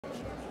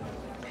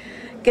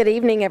Good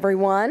evening,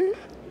 everyone.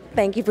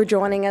 Thank you for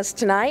joining us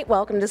tonight.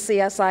 Welcome to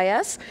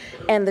CSIS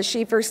and the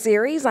Schieffer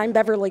Series. I'm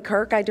Beverly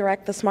Kirk. I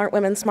direct the Smart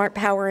Women, Smart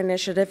Power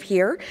initiative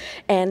here,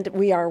 and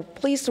we are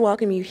pleased to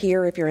welcome you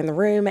here if you're in the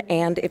room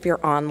and if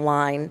you're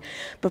online.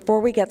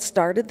 Before we get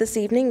started this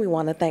evening, we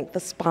want to thank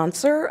the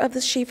sponsor of the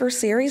Schieffer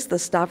Series, the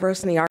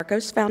Stavros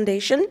Niarchos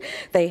Foundation.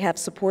 They have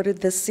supported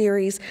this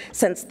series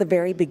since the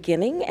very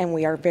beginning, and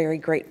we are very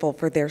grateful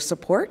for their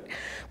support.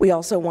 We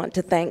also want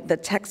to thank the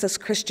Texas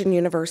Christian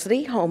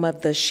University, home of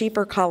the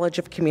Schieffer College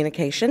of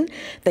Communication.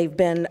 They've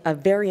been a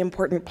very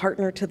important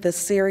partner to this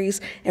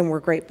series, and we're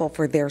grateful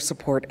for their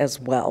support as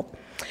well.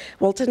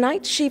 Well,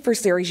 tonight's Schieffer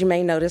Series, you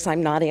may notice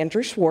I'm not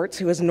Andrew Schwartz,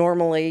 who is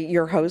normally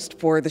your host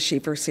for the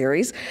Schieffer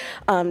Series,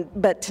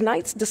 but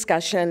tonight's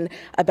discussion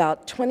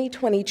about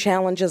 2020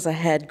 challenges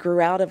ahead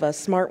grew out of a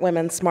Smart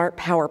Women, Smart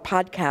Power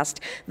podcast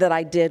that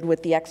I did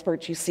with the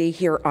experts you see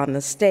here on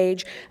the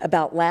stage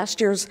about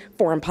last year's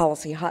foreign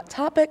policy hot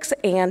topics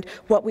and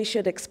what we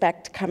should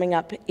expect coming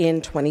up in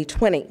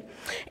 2020.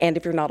 And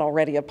if you're not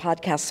already a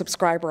podcast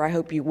subscriber, I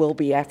hope you will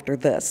be after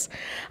this.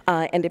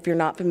 And if you're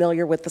not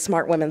familiar with the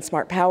Smart Women,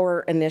 Smart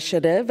Power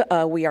initiative,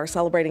 we are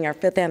celebrating our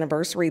 5th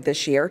anniversary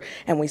this year,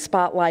 and we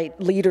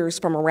spotlight leaders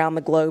from around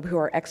the globe who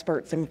are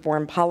experts in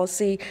foreign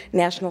policy,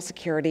 national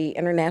security,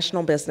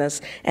 international business,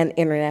 and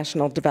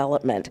international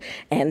development.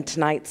 And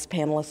tonight's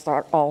panelists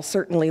are all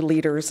certainly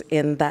leaders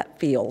in that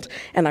field.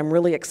 And I'm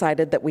really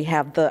excited that we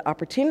have the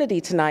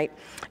opportunity tonight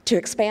to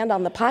expand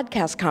on the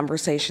podcast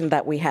conversation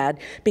that we had,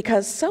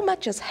 because so much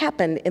has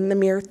happened in the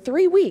mere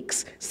 3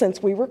 weeks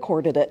since we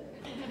recorded it.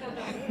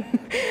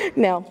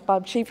 Now,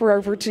 Bob Schieffer,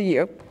 over to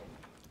you.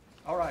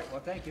 All right. Well,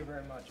 thank you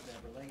very much,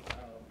 Beverly.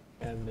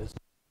 And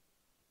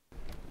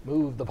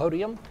move the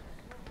podium.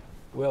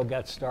 We'll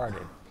get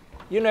started.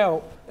 You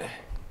know,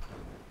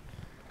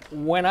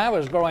 when I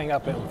was growing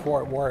up in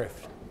Fort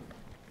Worth,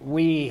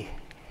 we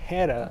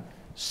had a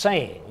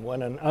saying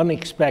when an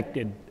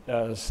unexpected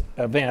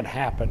event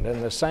happened,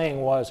 and the saying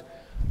was,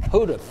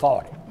 "Who'd have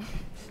thought it?"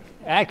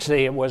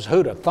 Actually, it was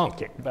 "who'd have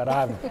thunk it," but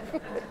I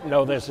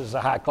know this is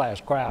a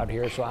high-class crowd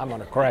here, so I'm going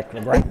to correct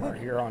the grammar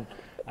here on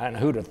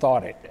who'd have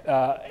thought it.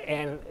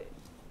 And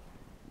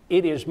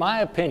it is my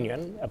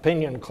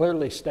opinion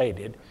clearly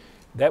stated,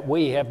 that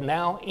we have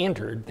now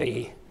entered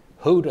the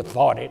who'd have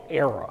thought it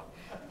era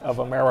of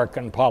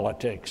American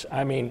politics.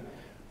 I mean,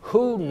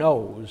 who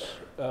knows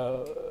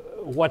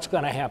what's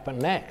going to happen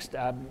next?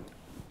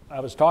 I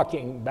was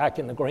talking back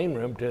in the green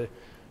room to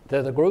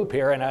the group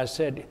here, and I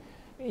said,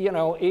 you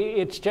know,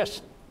 it's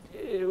just,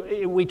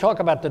 we talk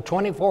about the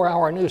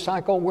 24-hour news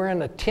cycle. We're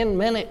in a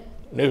 10-minute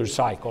news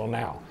cycle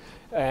now.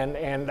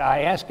 And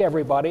I asked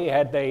everybody,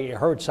 had they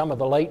heard some of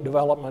the late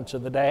developments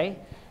of the day?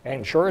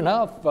 And sure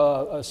enough,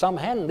 some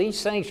hadn't.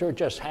 These things are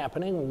just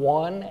happening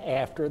one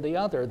after the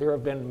other. There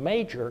have been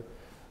major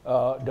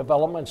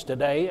developments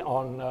today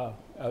on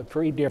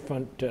 3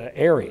 different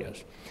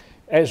areas.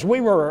 As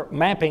we were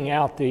mapping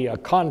out the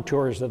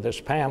contours of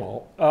this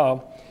panel,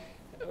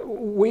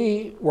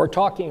 we were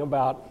talking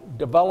about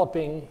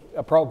developing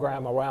a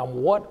program around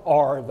what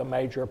are the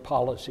major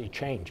policy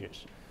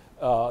changes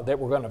that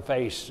we're going to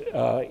face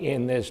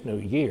in this new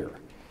year.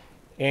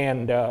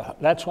 And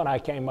that's when I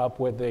came up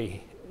with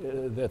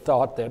the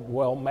thought that,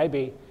 well,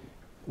 maybe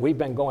we've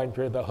been going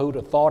through the who'd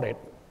have thought it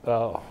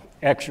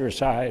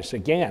exercise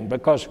again,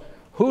 because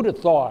who'd have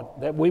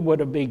thought that we would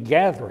have been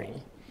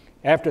gathering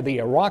after the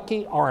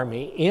Iraqi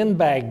army in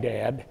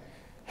Baghdad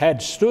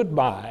had stood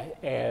by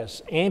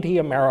as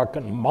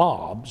anti-American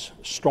mobs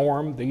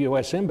stormed the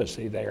U.S.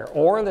 embassy there,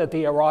 or that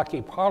the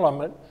Iraqi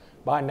parliament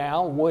by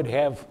now would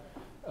have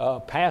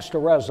passed a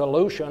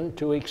resolution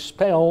to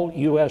expel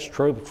U.S.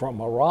 troops from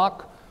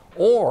Iraq,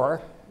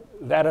 or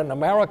that an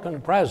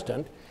American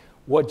president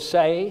would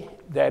say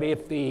that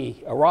if the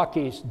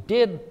Iraqis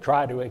did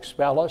try to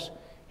expel us,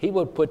 he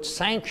would put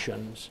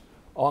sanctions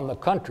on the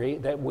country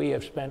that we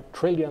have spent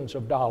trillions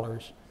of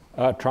dollars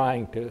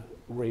trying to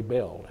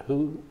rebuild.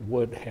 Who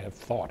would have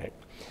thought it?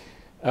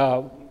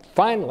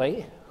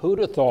 Finally, who'd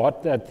have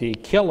thought that the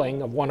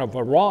killing of one of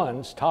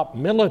Iran's top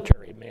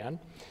military men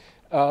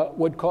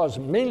would cause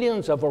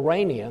millions of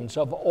Iranians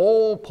of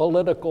all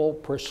political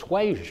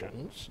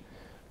persuasions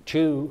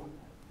to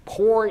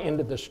pour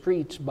into the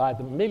streets by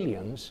the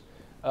millions,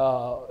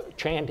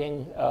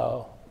 chanting,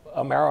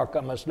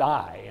 "America must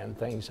die," and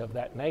things of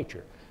that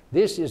nature.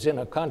 This is in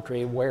a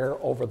country where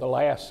over the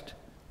last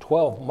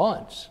 12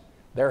 months,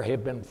 there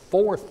have been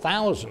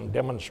 4,000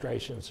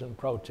 demonstrations and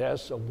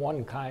protests of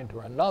one kind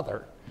or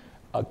another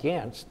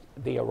against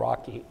the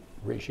Iraqi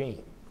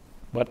regime.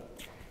 But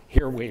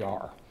here we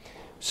are.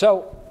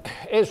 So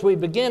as we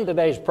begin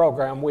today's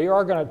program, we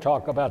are going to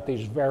talk about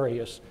these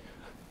various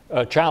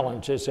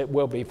challenges that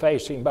we'll be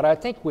facing, but I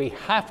think we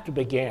have to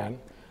begin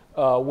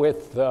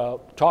with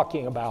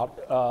talking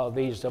about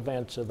these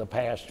events of the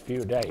past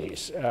few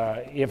days.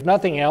 If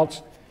nothing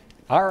else,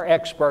 our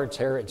experts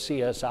here at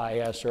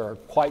CSIS are a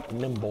quite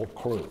nimble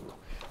crew,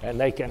 and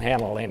they can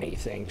handle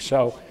anything.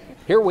 So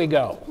here we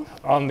go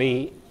on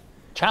the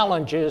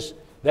challenges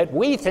that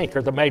we think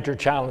are the major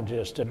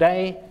challenges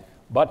today,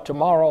 But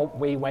tomorrow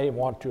we may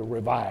want to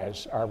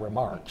revise our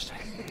remarks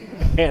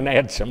and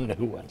add some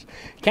new ones.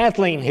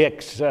 Kathleen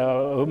Hicks,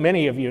 who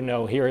many of you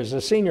know here, is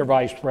the Senior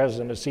Vice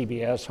President of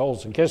CBS,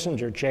 holds the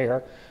Kissinger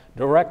Chair,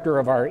 Director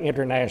of our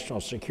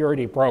International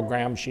Security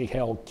Program. She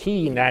held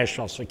key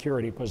national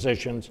security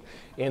positions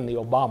in the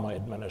Obama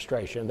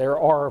administration. There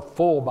are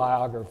full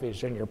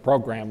biographies in your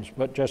programs,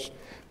 but just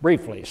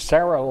briefly.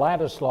 Sarah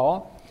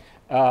Ladislaw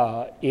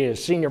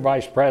is Senior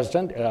Vice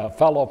President,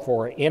 Fellow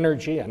for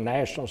Energy and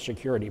National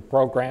Security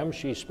Programs.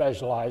 She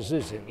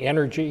specializes in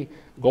energy,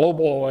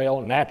 global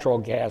oil, natural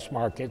gas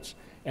markets,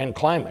 and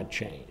climate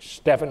change.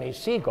 Stephanie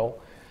Segal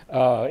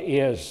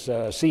is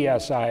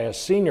CSIS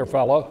Senior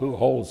Fellow who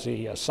holds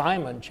the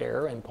Simon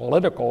Chair in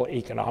Political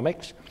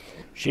Economics.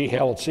 She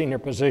held senior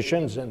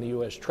positions in the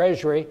U.S.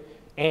 Treasury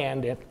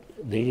and at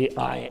the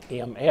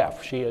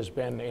IMF. She has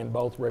been in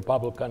both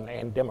Republican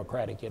and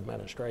Democratic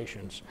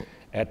administrations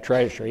at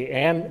Treasury.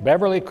 And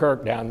Beverly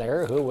Kirk down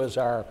there, who was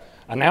our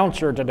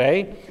announcer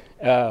today,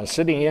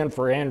 sitting in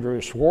for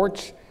Andrew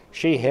Schwartz.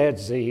 She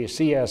heads the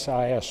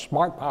CSIS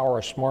Smart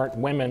Power Smart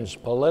Women's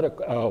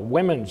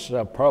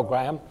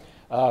program.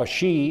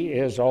 She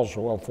is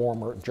also a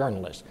former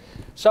journalist.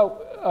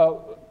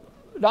 So,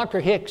 Dr.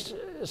 Hicks,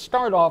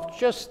 start off,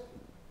 just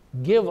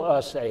give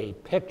us a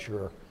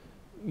picture,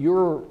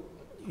 your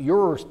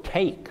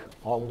take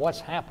on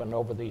what's happened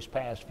over these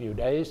past few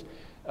days,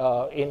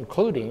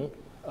 including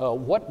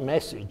what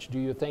message do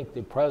you think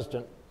the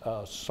president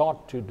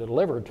sought to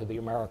deliver to the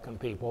American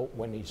people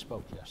when he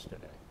spoke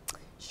yesterday?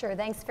 Sure,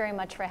 thanks very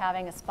much for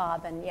having us,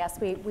 Bob. And yes,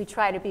 we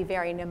try to be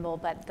very nimble,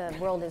 but the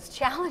world is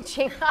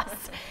challenging us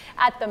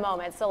at the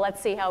moment. So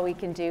let's see how we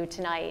can do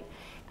tonight.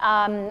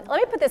 Let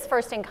me put this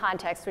first in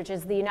context, which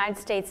is the United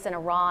States and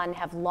Iran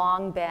have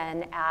long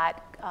been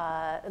at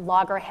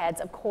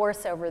loggerheads, of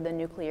course, over the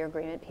nuclear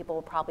agreement. People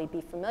will probably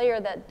be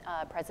familiar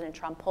that President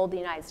Trump pulled the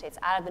United States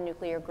out of the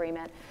nuclear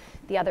agreement.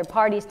 The other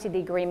parties to the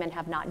agreement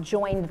have not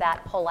joined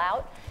that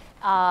pullout.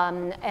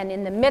 And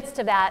in the midst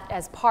of that,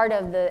 as part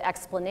of the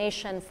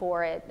explanation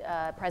for it,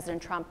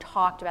 President Trump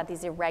talked about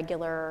these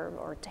irregular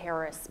or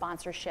terrorist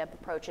sponsorship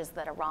approaches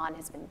that Iran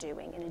has been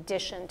doing, in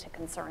addition to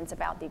concerns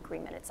about the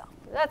agreement itself.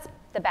 That's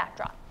the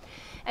backdrop.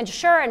 And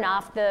sure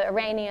enough, the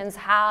Iranians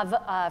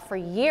have for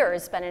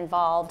years been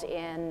involved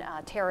in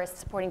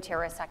supporting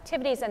terrorist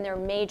activities, and their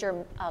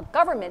major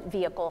government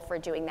vehicle for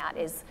doing that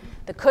is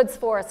the Quds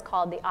Force,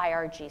 called the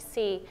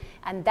IRGC,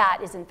 and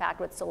that is in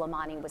fact what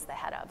Soleimani was the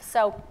head of.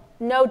 So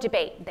no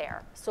debate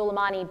there.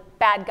 Soleimani,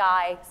 bad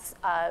guy,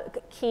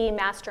 key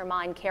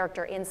mastermind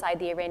character inside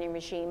the Iranian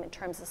regime in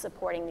terms of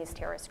supporting these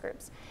terrorist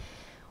groups.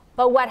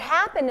 But what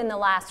happened in the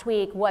last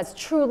week was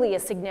truly a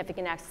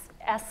significant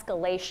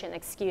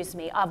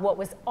escalation, of what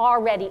was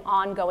already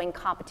ongoing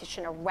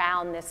competition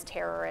around this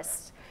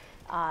terrorist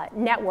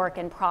network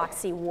and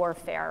proxy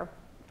warfare.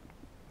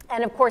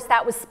 And of course,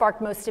 that was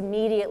sparked most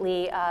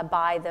immediately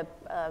by the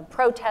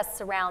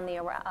protests around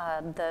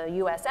the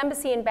U.S.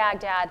 Embassy in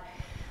Baghdad.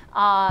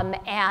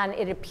 And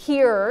it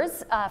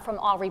appears from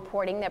all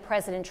reporting that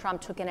President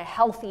Trump took in a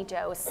healthy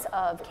dose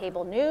of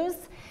cable news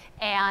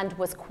and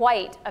was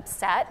quite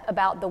upset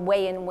about the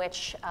way in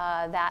which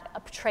that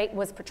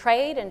was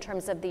portrayed in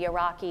terms of the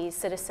Iraqi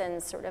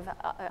citizens sort of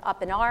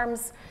up in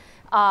arms,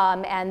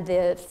 and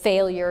the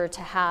failure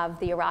to have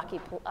the Iraqi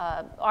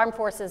armed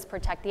forces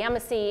protect the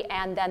embassy,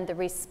 and then the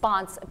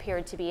response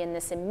appeared to be in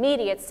this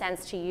immediate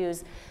sense to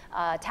use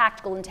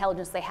tactical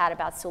intelligence they had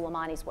about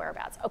Soleimani's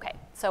whereabouts. Okay,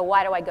 so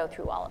why do I go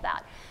through all of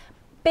that?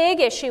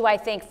 Big issue, I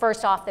think,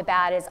 first off the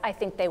bat is I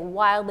think they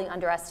wildly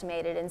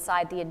underestimated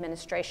inside the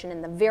administration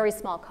and the very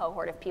small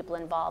cohort of people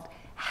involved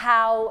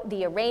how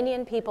the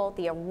Iranian people,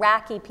 the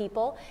Iraqi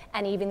people,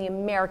 and even the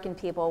American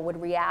people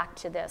would react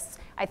to this.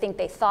 I think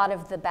they thought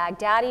of the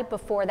Baghdadi,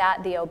 before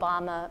that the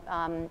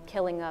Obama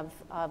killing of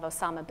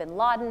Osama bin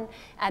Laden,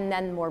 and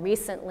then more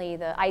recently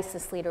the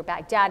ISIS leader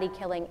Baghdadi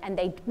killing, and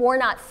they were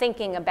not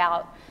thinking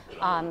about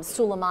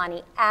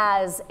Soleimani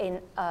as an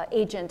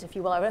agent, if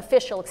you will, or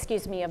official,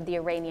 of the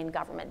Iranian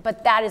government.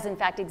 But that is in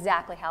fact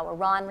exactly how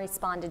Iran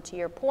responded to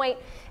your point,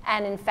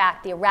 and in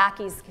fact the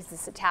Iraqis, because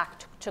this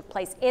attack took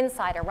place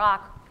inside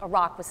Iraq,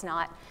 Iraq was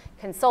not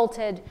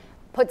consulted,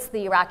 puts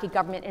the Iraqi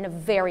government in a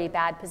very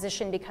bad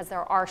position because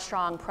there are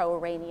strong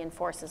pro-Iranian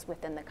forces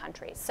within the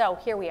country. So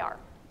here we are.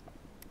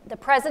 The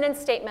president's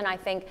statement, I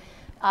think,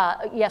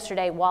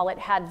 yesterday, while it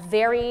had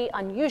very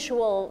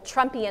unusual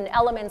Trumpian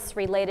elements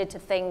related to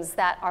things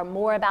that are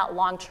more about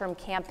long-term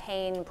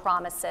campaign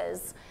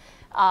promises,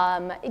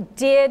 it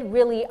did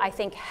really, I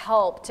think,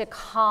 help to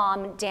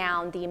calm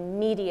down the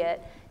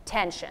immediate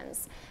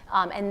tensions.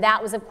 And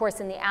that was, of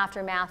course, in the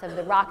aftermath of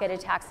the rocket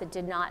attacks that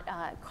did not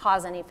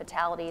cause any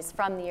fatalities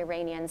from the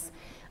Iranians.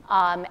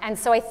 And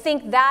so I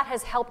think that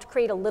has helped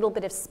create a little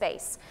bit of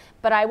space.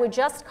 But I would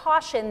just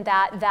caution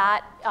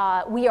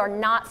that we are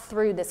not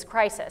through this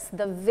crisis.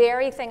 The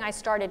very thing I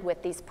started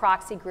with, these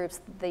proxy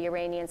groups the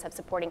Iranians have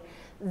supporting,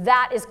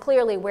 that is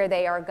clearly where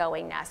they are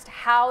going next.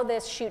 How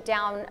this shoot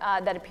down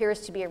that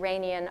appears to be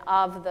Iranian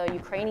of the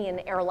Ukrainian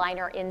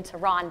airliner in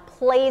Tehran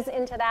plays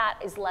into that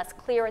is less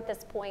clear at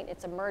this point.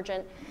 It's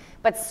emergent.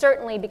 But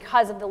certainly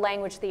because of the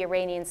language the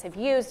Iranians have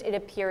used, it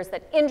appears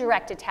that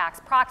indirect attacks,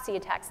 proxy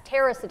attacks,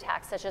 terrorist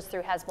attacks, such as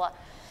through Hezbollah,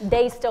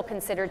 they still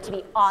consider to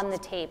be on the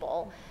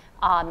table.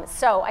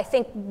 So I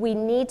think we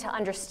need to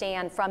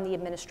understand from the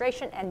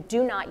administration, and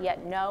do not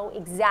yet know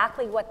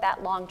exactly what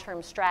that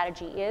long-term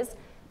strategy is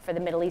for the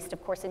Middle East,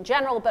 of course, in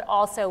general, but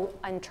also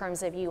in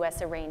terms of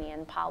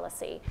U.S.-Iranian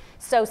policy.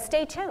 So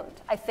stay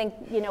tuned. I think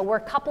we're a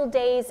couple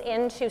days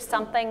into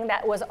something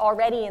that was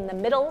already in the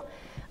middle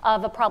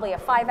of probably a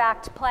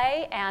 5-act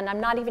play, and I'm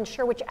not even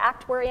sure which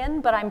act we're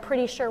in, but I'm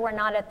pretty sure we're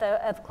not at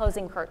the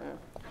closing curtain.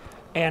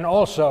 And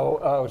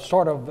also,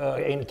 sort of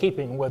in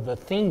keeping with the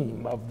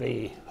theme of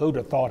the who'd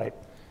have thought it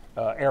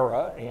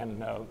era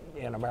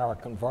in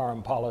American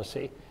foreign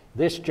policy,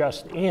 this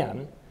just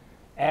in,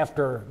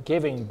 after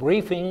giving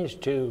briefings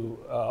to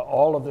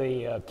all of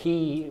the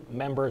key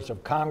members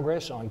of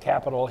Congress on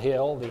Capitol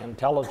Hill, the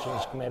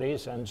intelligence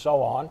committees, and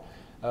so on,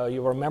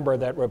 you remember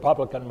that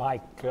Republican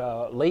Mike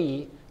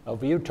Lee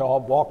of Utah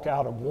walked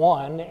out of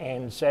one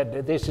and said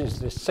that this is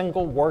the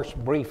single worst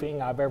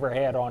briefing I've ever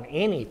had on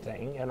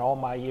anything in all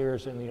my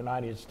years in the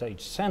United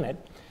States Senate.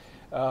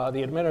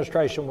 The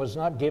administration was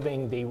not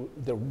giving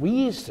the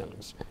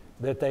reasons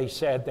that they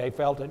said they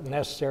felt it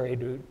necessary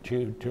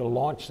to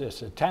launch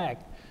this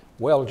attack.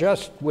 Well,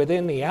 just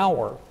within the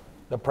hour,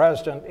 the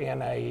president,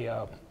 in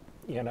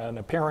an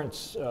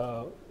appearance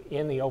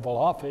in the Oval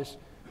Office,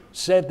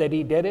 said that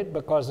he did it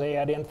because they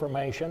had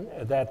information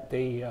that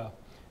the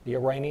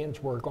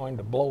Iranians were going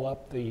to blow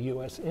up the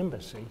U.S.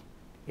 embassy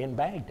in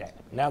Baghdad.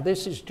 Now,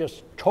 this is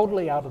just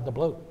totally out of the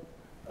blue.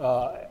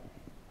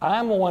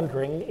 I'm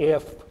wondering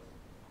if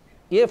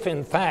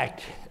in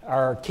fact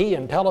our key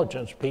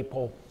intelligence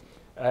people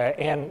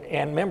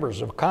and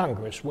members of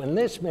Congress, when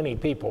this many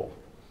people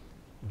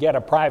get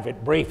a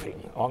private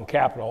briefing on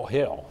Capitol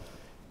Hill,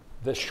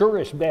 the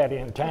surest bet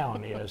in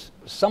town is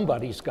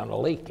somebody's going to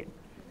leak it.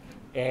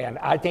 And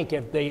I think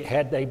if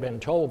had they been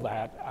told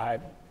that,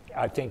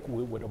 I think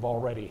we would have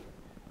already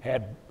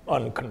had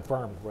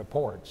unconfirmed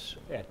reports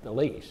at the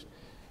least.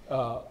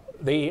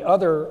 The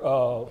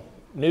other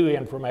new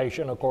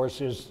information, of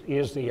course,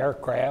 is the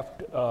aircraft.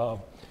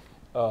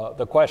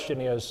 The question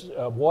is,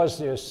 was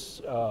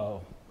this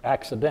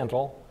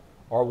accidental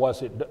or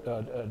was it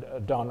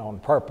done on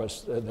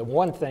purpose? The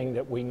one thing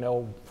that we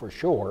know for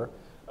sure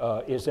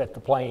is that the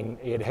plane,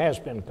 it has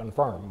been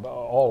confirmed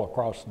all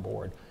across the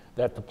board,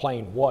 that the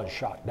plane was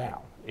shot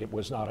down. It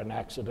was not an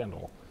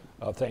accidental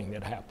thing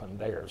that happened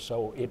there.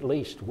 So at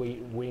least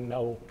we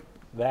know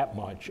that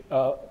much.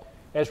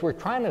 As we're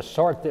trying to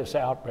sort this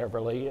out,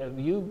 Beverly,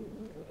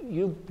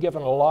 you've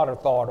given a lot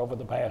of thought over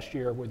the past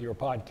year with your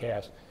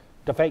podcast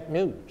to fake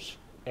news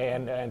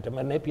and to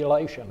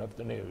manipulation of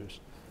the news.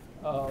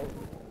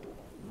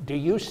 Do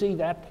you see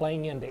that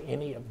playing into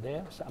any of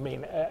this? I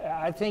mean,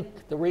 I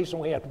think the reason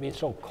we have to be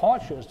so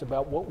cautious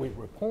about what we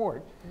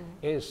report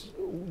is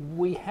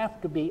we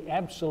have to be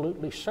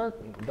absolutely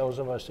certain, those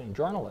of us in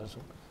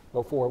journalism,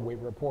 before we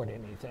report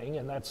anything,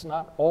 and that's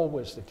not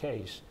always the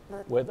case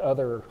with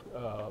other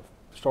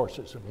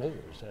sources of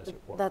news, as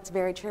it were. That's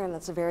very true, and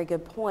that's a very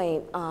good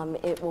point.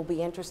 It will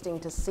be interesting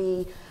to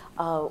see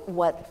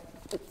what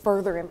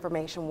further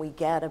information we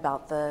get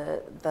about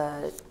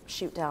the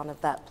shoot down of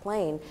that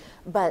plane.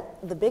 But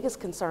the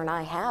biggest concern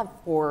I have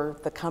for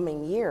the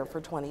coming year,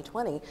 for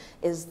 2020,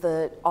 is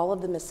all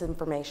of the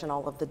misinformation,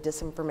 all of the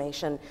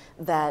disinformation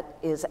that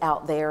is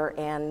out there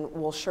and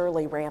will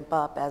surely ramp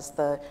up as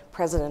the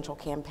presidential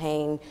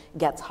campaign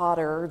gets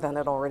hotter than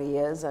it already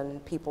is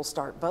and people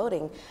start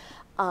voting.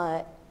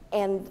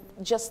 And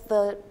just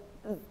the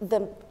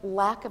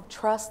lack of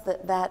trust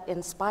that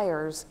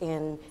inspires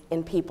in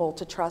people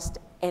to trust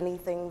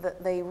anything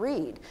that they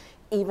read,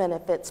 even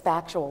if it's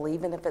factual,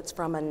 even if it's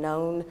from a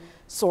known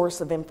source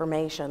of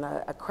information,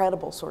 a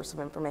credible source of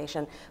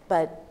information.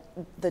 But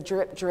the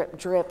drip, drip,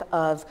 drip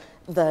of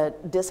the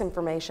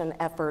disinformation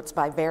efforts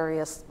by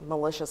various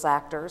malicious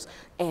actors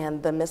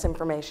and the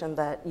misinformation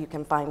that you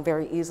can find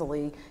very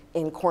easily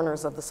in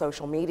corners of the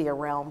social media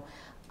realm,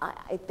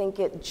 I think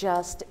it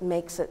just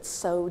makes it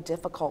so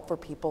difficult for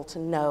people to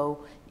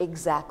know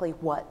exactly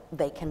what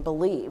they can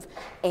believe.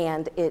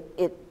 And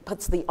it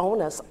puts the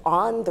onus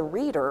on the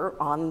reader,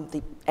 on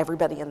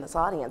everybody in this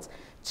audience,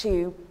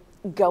 to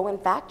go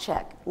and fact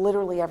check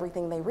literally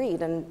everything they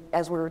read. And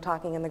as we were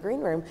talking in the green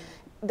room,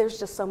 there's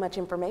just so much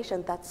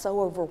information that's so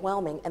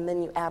overwhelming. And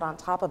then you add on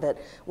top of it,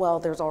 well,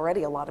 there's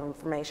already a lot of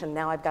information,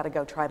 now I've got to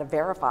go try to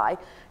verify.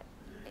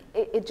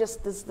 It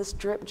just is this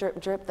drip,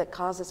 drip, drip that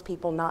causes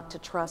people not to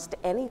trust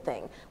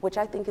anything, which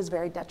I think is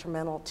very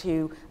detrimental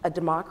to a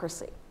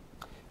democracy.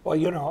 Well,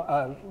 you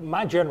know,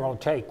 my general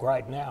take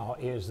right now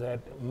is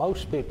that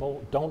most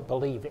people don't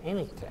believe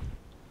anything.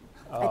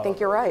 I think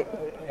you're right.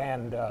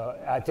 And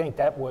I think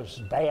that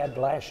was bad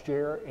last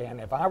year.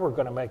 And if I were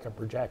going to make a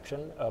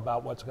projection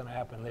about what's going to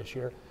happen this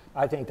year,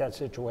 I think that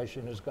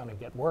situation is going to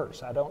get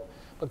worse. I don't,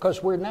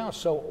 because we're now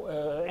so,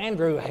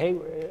 Andrew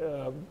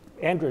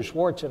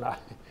Schwartz and I,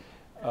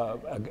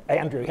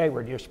 Andrew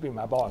Hayward used to be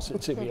my boss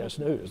at CBS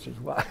News, is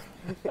why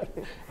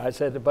I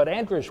said that. But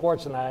Andrew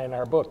Schwartz and I, in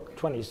our book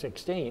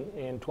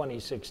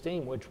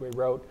 2016, which we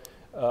wrote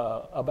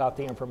about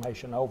the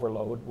information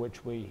overload,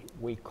 which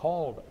we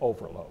called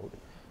overload,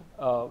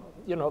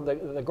 you know,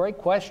 the great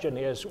question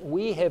is,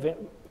 we have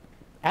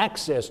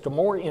access to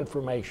more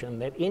information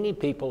than any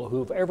people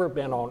who've ever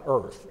been on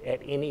Earth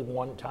at any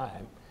one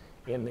time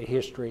in the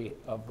history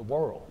of the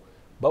world.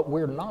 But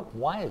we're not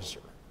wiser.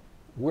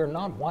 We're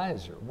not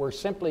wiser. We're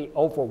simply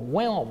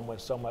overwhelmed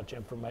with so much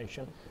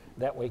information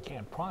that we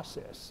can't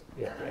process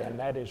it. And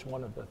that is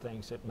one of the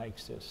things that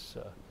makes this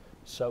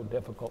so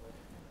difficult.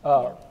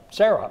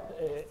 Sarah,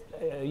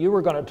 you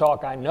were going to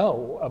talk, I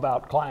know,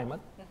 about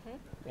climate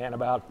and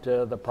about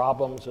the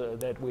problems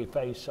that we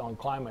face on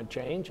climate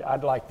change.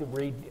 I'd like to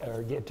read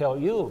or tell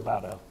you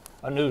about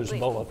a news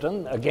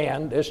bulletin.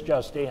 Again, this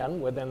just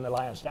within the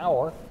last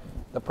hour.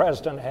 The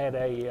president had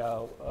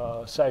a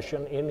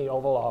session in the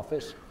Oval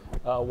Office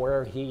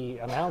where he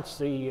announced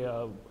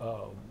the,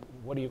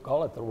 what do you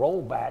call it, the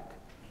rollback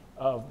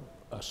of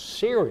a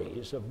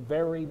series of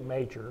very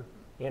major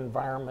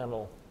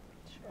environmental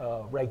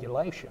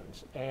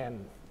regulations.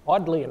 And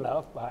oddly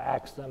enough, by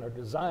accident or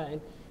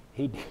design,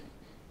 he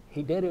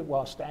did it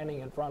while standing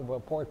in front of a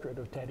portrait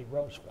of Teddy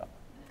Roosevelt.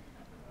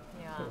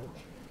 Yeah.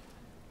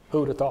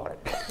 Who'd have thought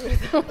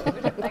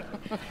it?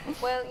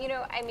 Well, you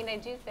know, I mean, I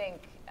do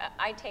think,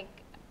 I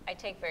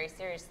take very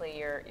seriously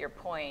your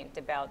point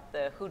about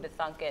the who to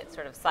thunk it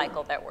sort of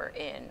cycle that we're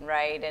in,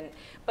 right? And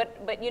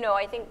but you know,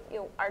 I think, you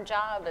know, our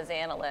job as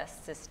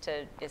analysts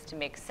is to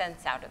make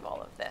sense out of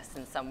all of this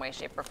in some way,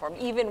 shape, or form,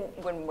 even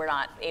when we're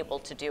not able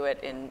to do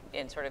it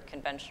in sort of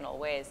conventional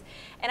ways.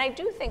 And I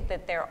do think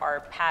that there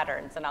are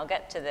patterns, and I'll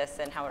get to this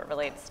and how it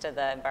relates to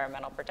the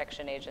Environmental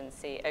Protection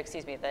Agency,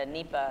 excuse me, the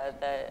NEPA,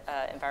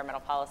 the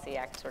Environmental Policy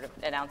Act sort of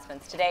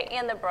announcements today,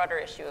 and the broader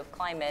issue of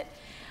climate.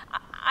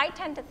 I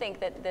tend to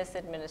think that this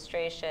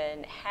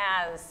administration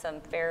has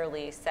some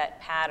fairly set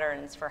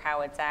patterns for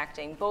how it's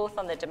acting, both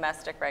on the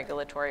domestic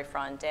regulatory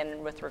front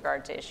and with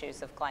regard to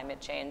issues of climate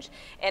change,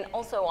 and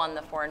also on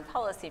the foreign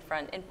policy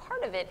front. And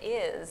part of it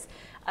is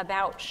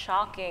about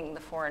shocking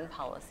the foreign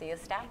policy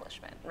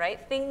establishment, right?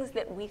 Things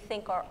that we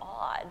think are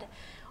odd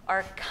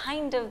are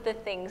kind of the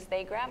things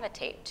they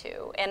gravitate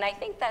to. And I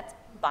think that's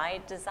by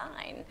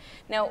design.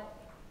 Now,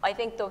 I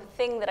think the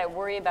thing that I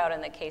worry about in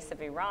the case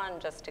of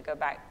Iran, just to go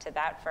back to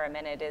that for a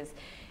minute, is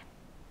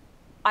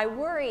I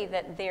worry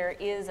that there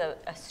is a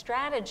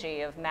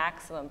strategy of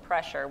maximum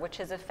pressure, which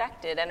has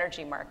affected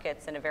energy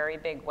markets in a very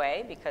big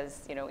way,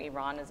 because, you know,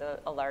 Iran is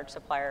a large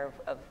supplier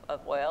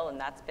of oil, and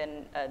that's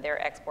been,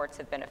 their exports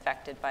have been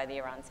affected by the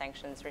Iran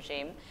sanctions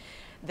regime.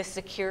 The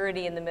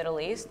security in the Middle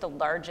East, the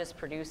largest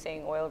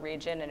producing oil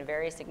region and a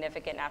very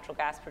significant natural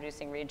gas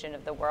producing region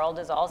of the world,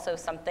 is also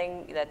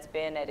something that's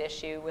been at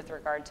issue with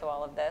regard to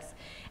all of this.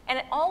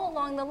 And all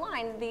along the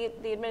line,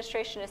 the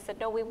administration has said,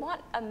 no, we want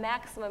a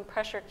maximum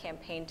pressure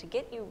campaign to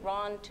get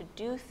Iran to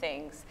do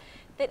things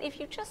that, if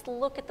you just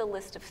look at the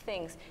list of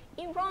things,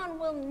 Iran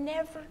will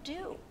never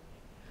do.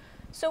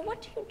 So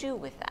what do you do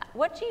with that?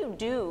 What do you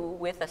do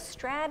with a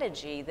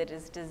strategy that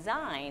is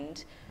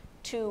designed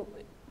to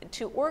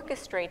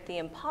orchestrate the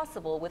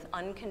impossible with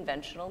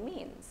unconventional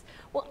means?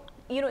 Well,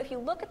 you know, if you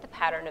look at the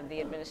pattern of the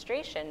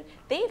administration,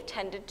 they've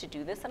tended to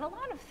do this in a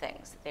lot of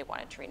things. They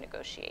wanted to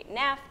renegotiate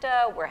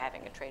NAFTA, we're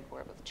having a trade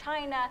war with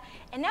China,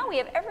 and now we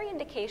have every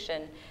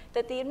indication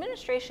that the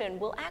administration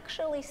will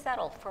actually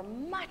settle for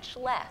much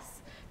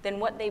less than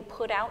what they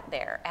put out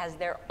there as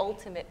their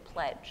ultimate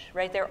pledge,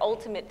 right? Their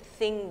ultimate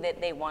thing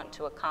that they want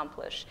to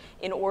accomplish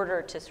in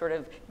order to sort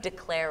of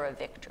declare a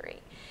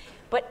victory.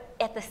 But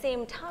at the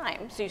same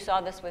time, so you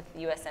saw this with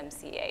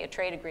USMCA, a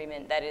trade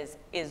agreement that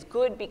is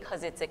good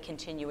because it's a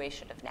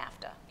continuation of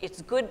NAFTA.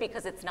 It's good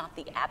because it's not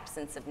the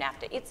absence of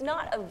NAFTA. It's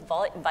not a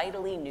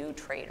vitally new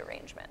trade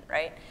arrangement,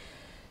 right?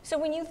 So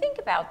when you think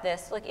about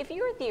this, like, if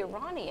you're the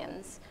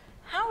Iranians,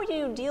 how do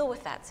you deal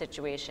with that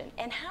situation?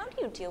 And how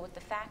do you deal with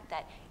the fact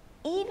that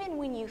even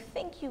when you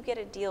think you get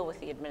a deal with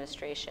the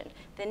administration,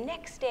 the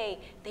next day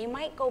they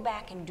might go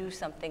back and do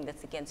something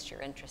that's against your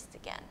interests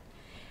again?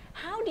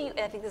 How do you,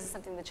 and I think this is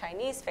something the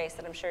Chinese face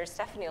that I'm sure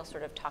Stephanie will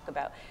sort of talk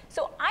about.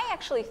 So I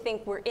actually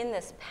think we're in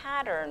this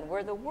pattern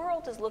where the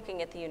world is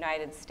looking at the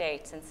United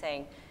States and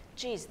saying,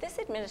 geez, this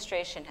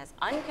administration has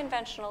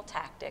unconventional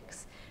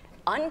tactics,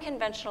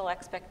 unconventional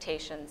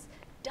expectations,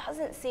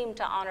 doesn't seem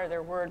to honor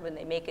their word when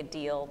they make a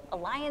deal.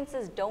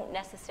 Alliances don't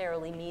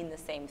necessarily mean the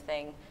same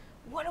thing.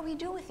 What do we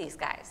do with these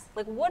guys?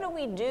 Like, what do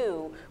we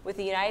do with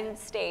the United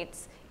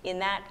States in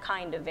that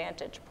kind of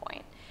vantage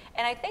point?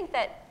 And I think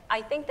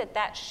that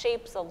that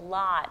shapes a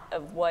lot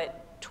of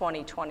what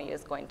 2020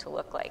 is going to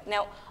look like.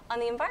 Now, on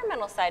the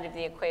environmental side of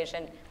the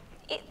equation,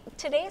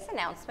 today's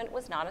announcement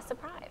was not a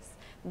surprise.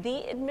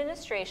 The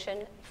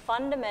administration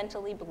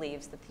fundamentally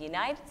believes that the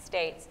United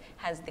States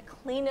has the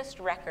cleanest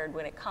record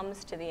when it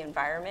comes to the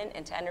environment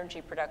and to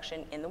energy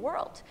production in the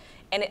world.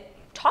 And it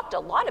talked a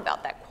lot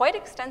about that quite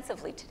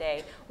extensively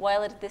today,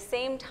 while at the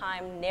same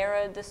time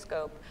narrowed the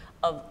scope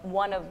of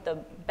one of the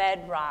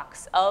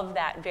bedrocks of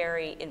that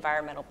very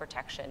environmental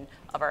protection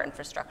of our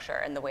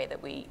infrastructure and the way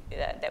that we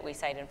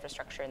cite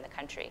infrastructure in the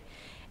country.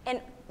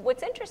 And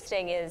what's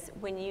interesting is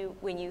when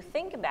you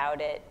think about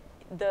it,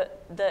 the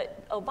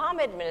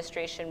Obama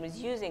administration was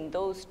using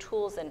those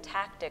tools and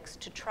tactics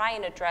to try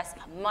and address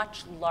a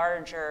much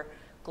larger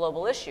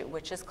global issue,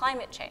 which is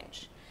climate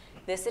change.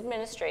 This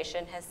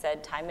administration has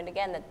said time and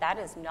again that that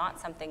is not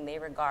something they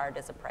regard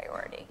as a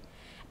priority.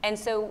 And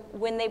so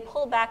when they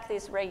pull back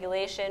this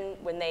regulation,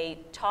 when they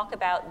talk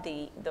about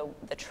the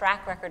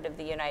track record of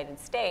the United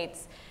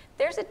States,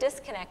 there's a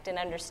disconnect in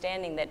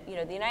understanding that, you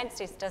know, the United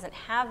States doesn't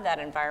have that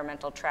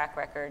environmental track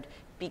record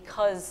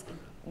because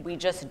we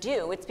just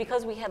do. It's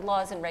because we had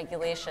laws and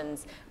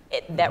regulations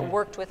that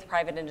worked with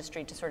private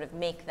industry to sort of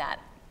make that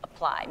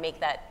apply, make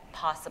that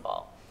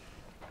possible.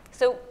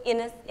 So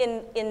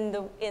even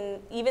though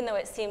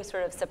it seems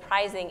sort of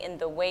surprising in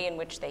the way in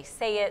which they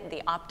say it,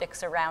 the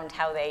optics around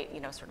how they,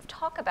 you know, sort of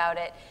talk about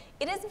it,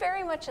 it is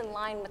very much in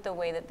line with the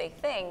way that they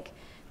think.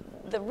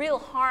 The real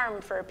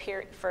harm for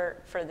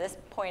this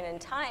point in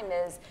time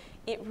is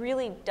it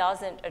really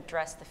doesn't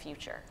address the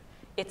future.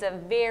 It's a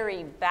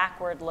very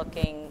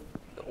backward-looking,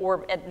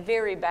 or at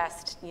very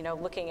best, you know,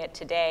 looking at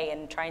today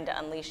and trying to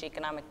unleash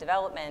economic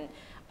development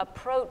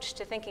approach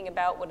to thinking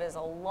about what is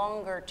a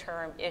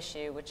longer-term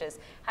issue, which is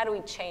how do we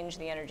change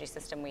the energy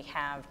system we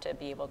have to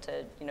be able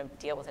to, you know,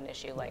 deal with an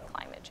issue like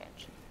climate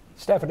change.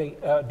 Stephanie,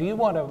 do you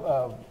want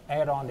to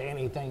add on to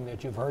anything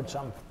that you've heard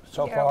so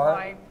far?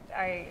 Well,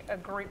 I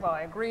agree. Well,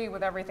 I agree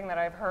with everything that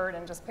I've heard,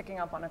 and just picking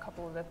up on a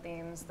couple of the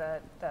themes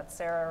that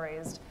Sarah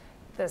raised.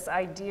 This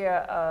idea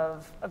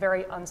of a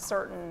very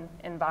uncertain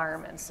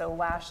environment. So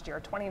last year,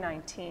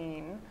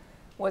 2019,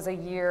 was a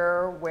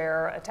year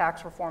where a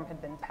tax reform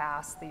had been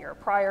passed. The year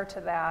prior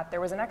to that,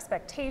 there was an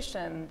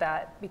expectation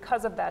that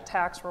because of that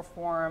tax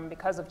reform,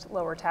 because of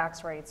lower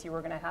tax rates, you were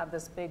going to have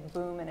this big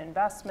boom in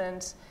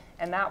investment,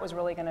 and that was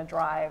really going to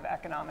drive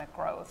economic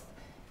growth.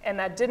 And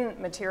that didn't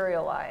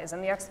materialize.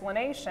 And the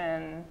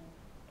explanation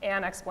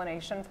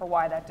for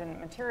why that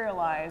didn't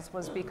materialize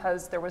was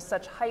because there was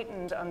such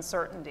heightened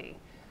uncertainty.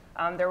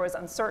 There was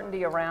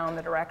uncertainty around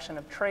the direction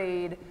of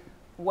trade.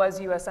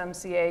 Was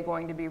USMCA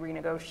going to be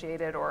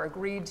renegotiated or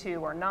agreed to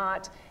or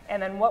not?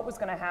 And then what was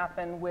going to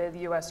happen with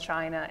U.S.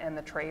 China and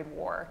the trade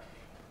war?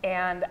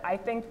 And I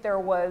think there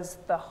was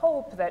the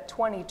hope that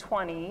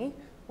 2020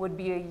 would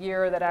be a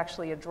year that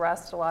actually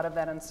addressed a lot of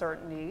that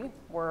uncertainty.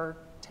 We're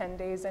 10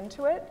 days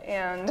into it,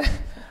 and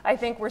I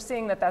think we're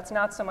seeing that that's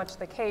not so much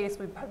the case.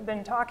 We've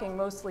been talking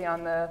mostly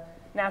on the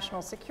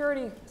national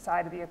security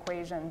side of the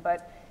equation,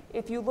 but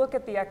if you look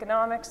at the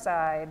economic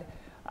side,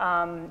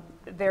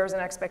 there's an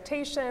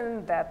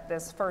expectation that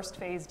this first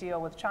phase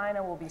deal with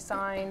China will be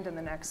signed in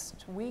the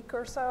next week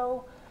or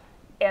so,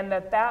 and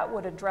that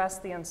would address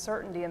the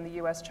uncertainty in the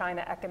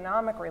U.S.-China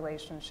economic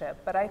relationship.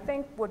 But I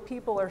think what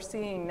people are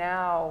seeing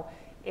now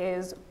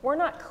is we're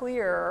not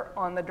clear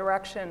on the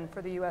direction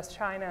for the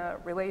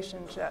U.S.-China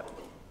relationship.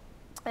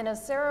 And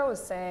as Sarah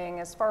was saying,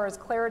 as far as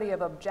clarity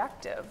of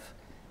objective,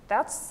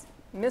 that's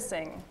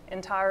missing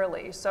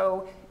entirely.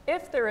 So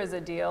if there is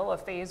a deal, a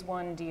phase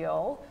one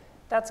deal,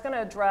 that's going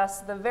to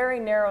address the very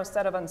narrow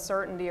set of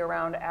uncertainty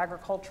around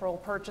agricultural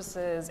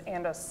purchases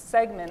and a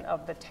segment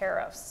of the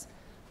tariffs.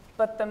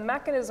 But the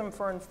mechanism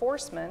for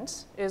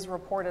enforcement is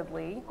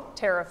reportedly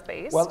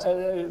tariff-based. Well,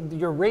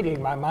 you're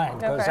reading my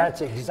mind, because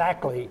that's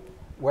exactly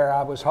where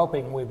I was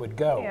hoping we would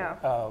go.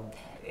 Yeah.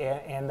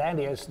 And that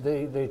is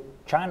the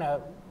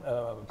China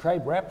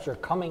trade reps are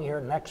coming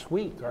here next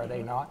week, are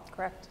they not?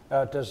 Correct.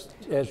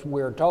 As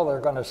we're told,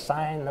 they're going to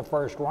sign the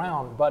first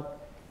round. But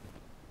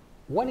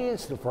what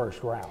is the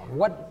first round?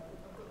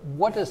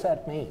 What does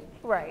that mean?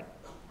 Right.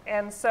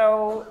 And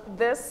so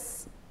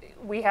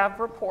we have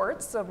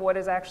reports of what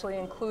is actually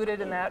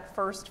included in that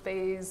first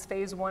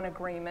phase one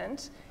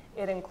agreement.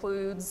 It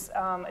includes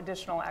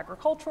additional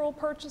agricultural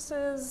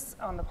purchases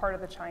on the part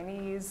of the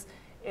Chinese.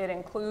 It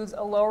includes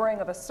a lowering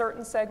of a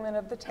certain segment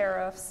of the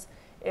tariffs.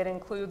 It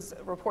includes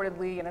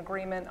reportedly an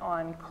agreement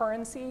on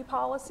currency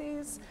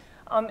policies.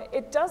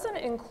 It doesn't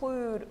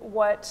include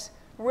what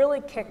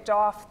really kicked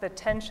off the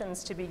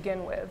tensions to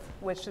begin with,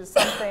 which is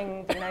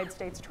something the United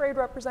States Trade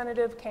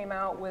Representative came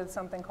out with,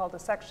 something called a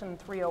Section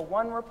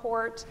 301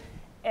 report,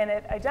 and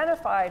it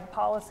identified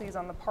policies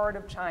on the part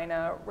of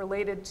China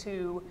related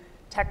to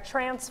tech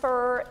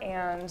transfer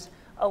and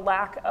a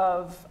lack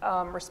of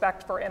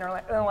respect for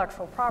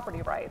intellectual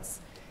property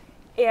rights.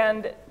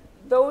 And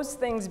those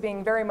things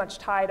being very much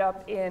tied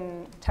up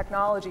in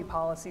technology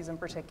policies in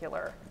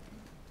particular.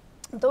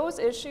 Those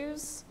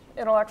issues,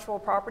 intellectual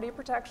property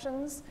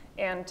protections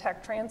and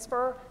tech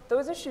transfer,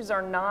 those issues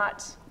are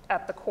not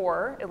at the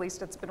core, at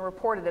least it's been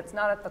reported, it's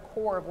not at the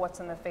core of what's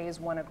in the phase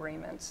one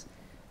agreement.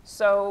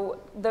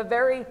 So the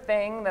very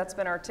thing that's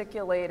been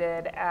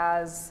articulated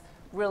as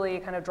really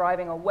kind of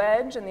driving a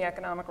wedge in the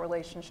economic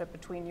relationship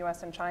between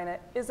US and China,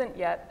 isn't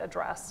yet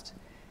addressed.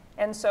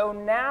 And so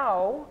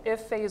now,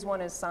 if phase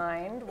 1 is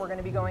signed, we're going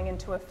to be going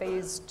into a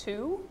phase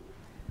 2,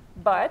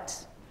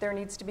 but there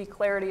needs to be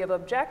clarity of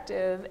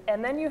objective,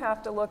 and then you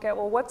have to look at,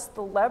 well, what's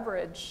the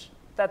leverage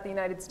that the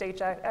United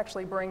States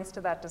actually brings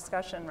to that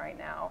discussion right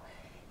now?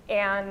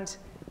 And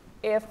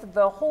if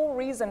the whole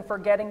reason for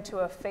getting to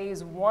a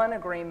phase 1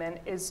 agreement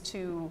is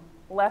to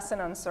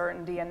lessen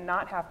uncertainty and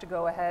not have to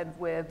go ahead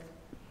with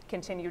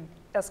continued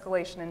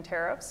escalation in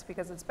tariffs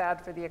because it's bad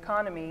for the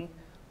economy,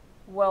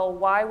 well,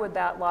 why would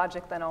that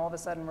logic then all of a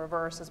sudden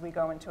reverse as we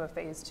go into a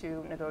phase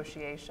 2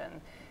 negotiation?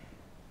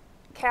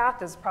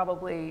 Kath is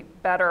probably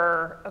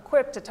better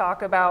equipped to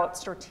talk about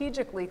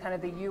strategically kind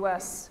of the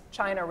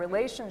US-China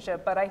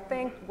relationship, but I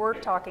think we're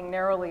talking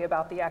narrowly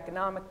about the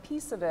economic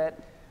piece of it.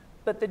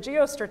 But the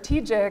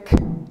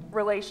geostrategic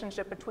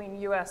relationship between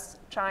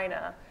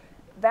US-China,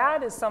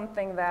 that is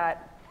something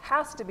that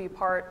has to be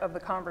part of the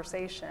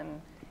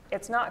conversation.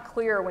 It's not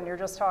clear when you're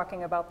just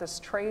talking about this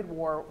trade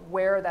war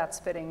where that's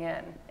fitting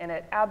in, and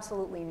it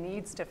absolutely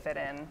needs to fit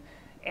in.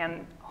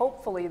 And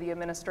hopefully the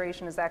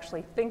administration is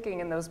actually thinking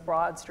in those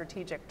broad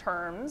strategic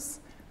terms,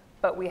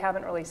 but we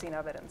haven't really seen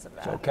evidence of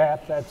that. So,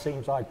 Kath, that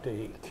seems like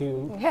the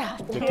cue. Yeah,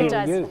 the it cue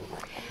does. to you.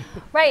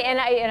 Right, and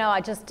I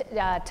just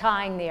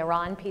tying the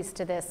Iran piece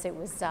to this, it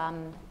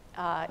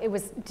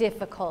was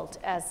difficult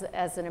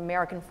as an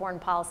American foreign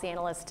policy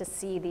analyst to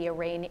see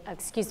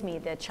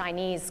the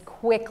Chinese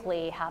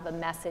quickly have a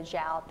message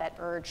out that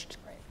urged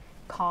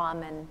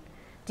calm and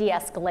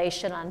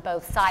de-escalation on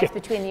both sides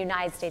between the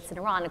United States and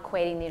Iran,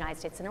 equating the United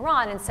States and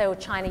Iran. And so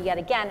China yet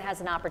again has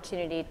an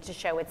opportunity to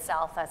show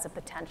itself as a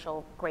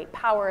potential great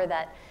power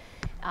that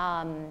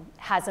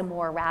has a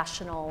more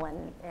rational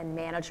and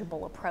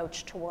manageable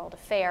approach to world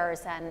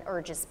affairs and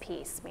urges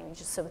peace. I mean,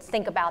 just sort of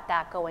think about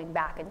that going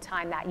back in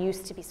time. That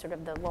used to be sort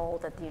of the role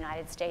that the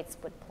United States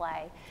would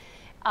play.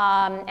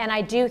 And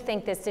I do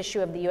think this issue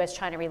of the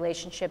US-China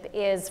relationship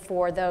is,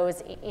 for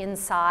those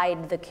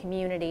inside the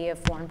community of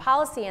foreign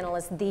policy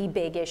analysts, the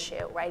big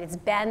issue, right? It's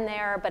been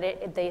there, but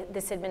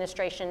this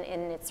administration, in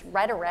its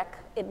rhetoric,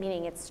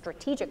 meaning its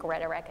strategic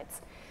rhetoric,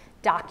 its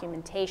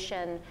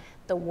documentation,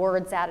 the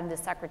words out of the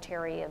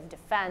Secretary of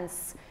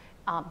Defense,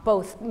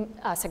 both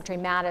Secretary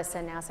Mattis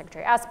and now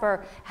Secretary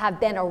Esper, have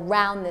been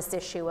around this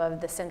issue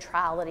of the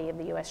centrality of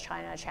the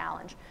US-China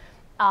challenge.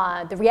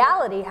 The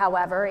reality,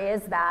 however,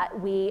 is that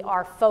we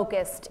are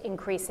focused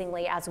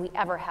increasingly, as we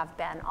ever have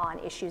been, on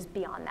issues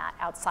beyond that,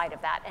 outside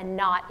of that, and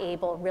not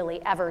able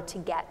really ever to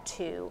get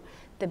to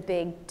the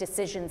big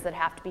decisions that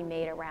have to be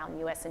made around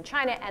US and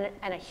China,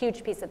 and a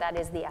huge piece of that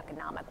is the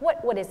economic.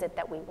 What is it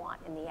that we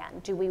want in the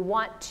end? Do we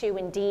want to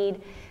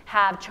indeed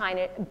have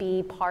China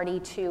be party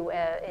to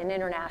an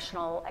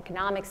international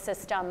economic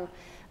system,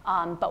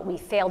 but we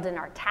failed in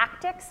our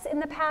tactics in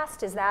the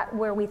past? Is that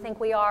where we think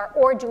we are?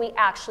 Or do we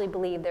actually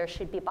believe there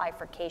should be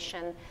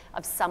bifurcation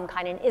of some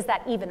kind? And is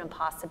that even a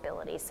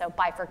possibility? So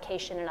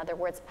bifurcation, in other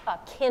words,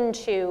 akin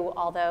to,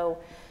 although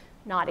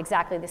not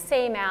exactly the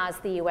same as,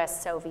 the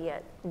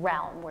US-Soviet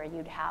realm, where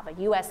you'd have a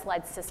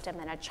US-led system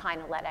and a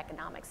China-led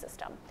economic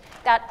system.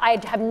 That, I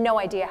have no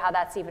idea how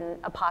that's even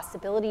a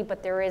possibility,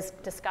 but there is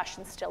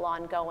discussion still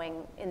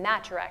ongoing in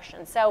that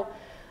direction. So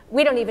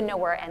we don't even know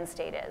where our end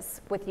state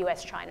is with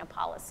US-China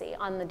policy.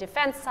 On the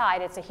defense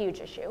side, it's a huge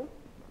issue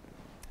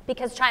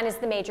because China's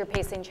the major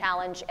pacing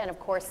challenge, and of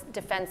course,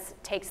 defense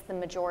takes the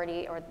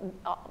majority, or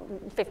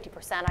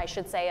 50%, I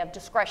should say, of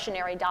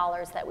discretionary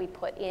dollars that we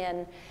put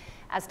in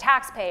as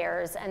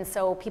taxpayers, and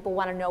so people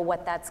want to know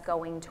what that's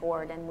going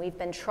toward. And we've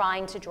been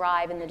trying to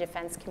drive in the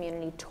defense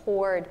community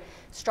toward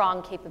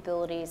strong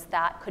capabilities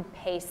that could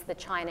pace the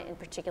China in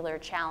particular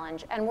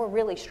challenge. And we're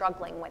really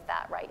struggling with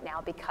that right now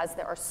because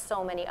there are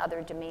so many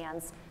other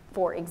demands,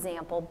 for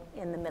example,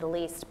 in the Middle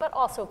East, but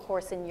also, of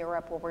course, in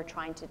Europe, where we're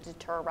trying to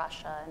deter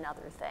Russia and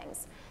other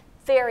things.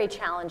 Very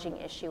challenging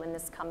issue in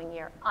this coming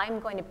year.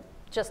 I'm going to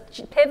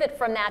just pivot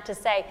from that to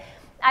say,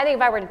 I think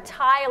if I were to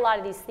tie a lot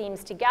of these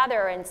themes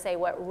together and say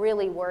what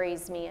really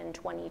worries me in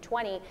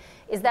 2020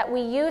 is that we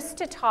used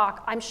to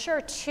talk, I'm sure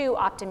too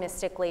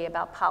optimistically,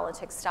 about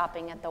politics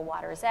stopping at the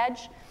water's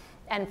edge,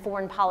 and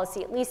foreign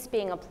policy at least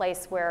being a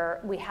place where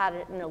we had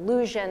an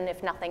illusion,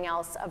 if nothing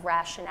else, of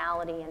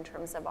rationality in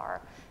terms of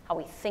how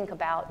we think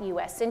about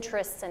US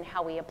interests and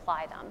how we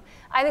apply them.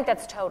 I think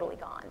that's totally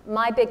gone.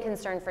 My big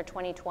concern for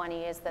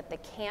 2020 is that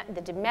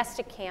the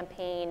domestic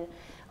campaign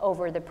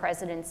over the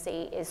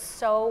presidency is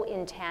so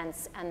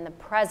intense, and the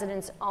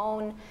president's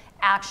own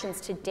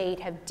actions to date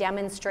have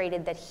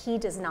demonstrated that he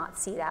does not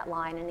see that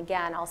line. And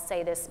again, I'll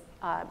say this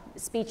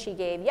speech he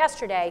gave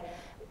yesterday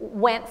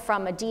went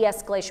from a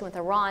de-escalation with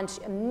Iran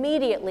to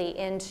immediately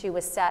into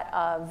a set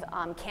of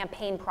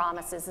campaign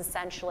promises,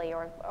 essentially,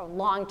 or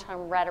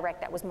long-term rhetoric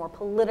that was more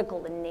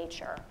political in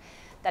nature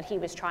that he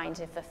was trying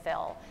to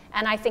fulfill.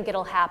 And I think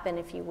it'll happen,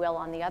 if you will,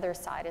 on the other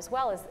side as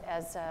well,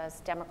 as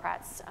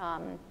Democrats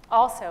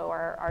also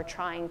are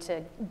trying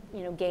to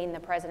gain the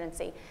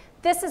presidency.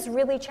 This is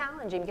really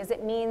challenging because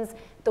it means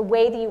the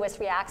way the U.S.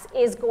 reacts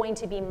is going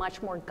to be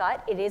much more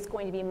gut. It is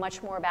going to be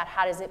much more about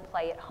how does it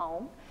play at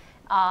home.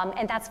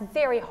 And that's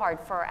very hard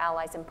for our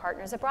allies and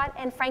partners abroad.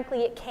 And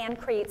frankly, it can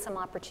create some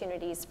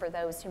opportunities for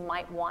those who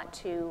might want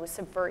to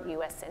subvert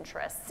U.S.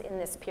 interests in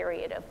this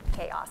period of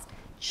chaos.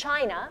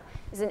 China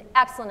is an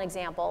excellent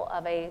example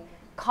of a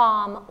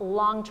calm,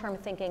 long-term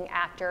thinking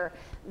actor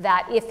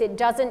that if it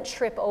doesn't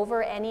trip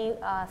over any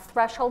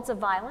thresholds of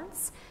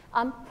violence,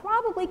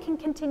 probably can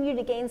continue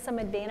to gain some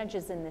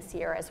advantages in this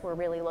year as we're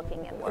really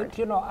looking inward.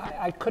 You know,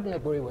 I couldn't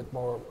agree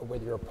more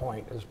with your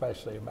point,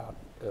 especially about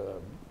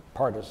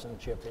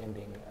partisanship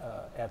ending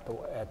at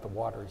the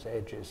water's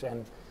edges.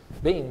 And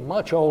being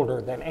much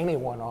older than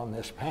anyone on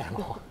this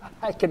panel,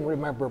 I can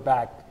remember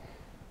back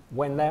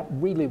when that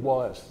really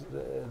was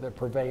the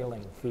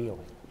prevailing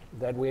feeling,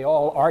 that we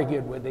all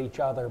argued with each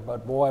other,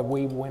 but boy,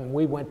 when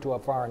we went to a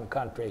foreign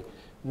country,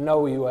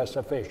 no U.S.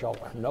 official,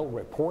 no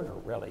reporter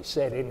really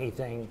said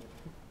anything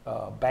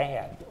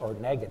bad or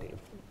negative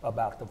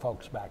about the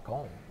folks back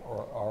home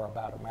or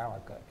about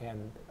America.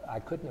 And I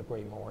couldn't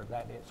agree more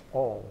that it's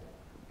all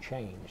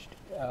changed.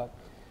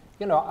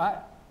 You know,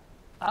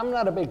 I'm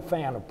not a big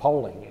fan of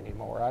polling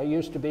anymore. I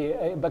used to be,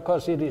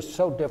 because it is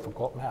so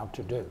difficult now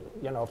to do.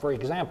 You know, for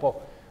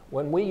example,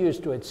 when we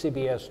used to at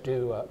CBS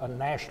do a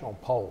national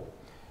poll,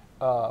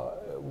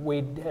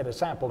 we had a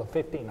sample of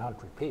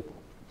 1,500 people.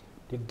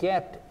 To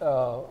get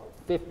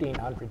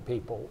 1,500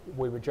 people,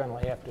 we would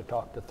generally have to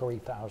talk to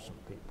 3,000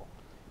 people.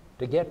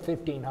 To get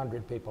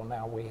 1,500 people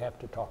now, we have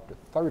to talk to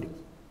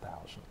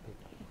 30,000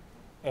 people.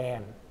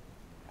 And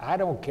I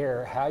don't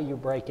care how you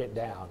break it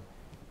down,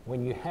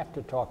 when you have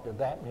to talk to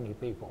that many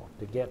people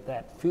to get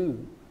that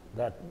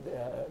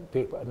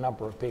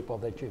number of people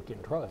that you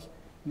can trust,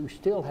 you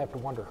still have to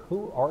wonder,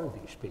 who are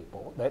these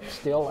people that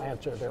still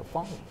answer their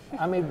phone?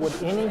 I mean, would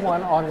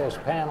anyone on this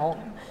panel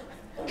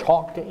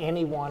talk to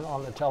anyone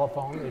on the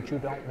telephone that you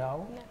don't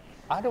know?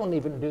 I don't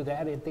even do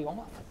that at the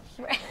office.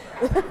 Right.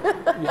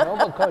 You know,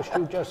 because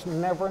you just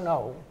never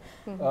know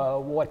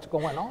what's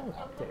going on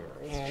out there.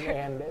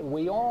 And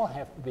we all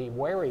have to be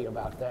wary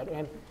about that.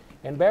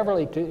 And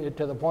Beverly,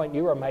 to the point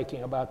you were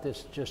making about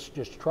this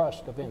just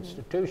trust of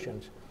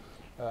institutions,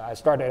 I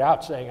started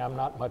out saying I'm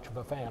not much of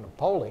a fan of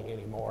polling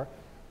anymore,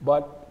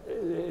 but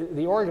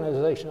the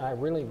organization I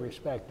really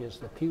respect is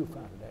the Pew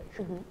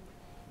Foundation.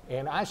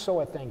 And I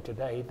saw a thing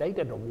today, they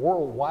did a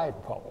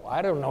worldwide poll.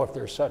 I don't know if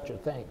there's such a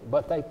thing,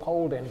 but they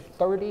polled in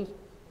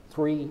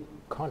 33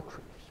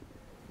 countries.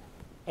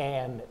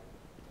 And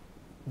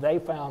they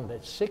found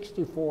that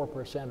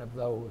 64% of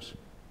those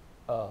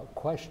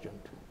questioned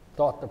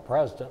thought the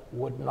president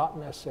would not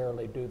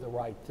necessarily do the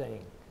right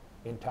thing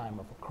in time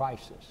of a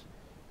crisis.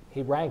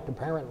 He ranked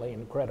apparently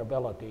in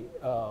credibility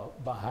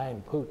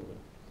behind Putin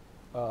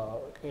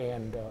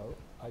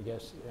I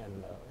guess,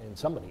 and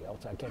somebody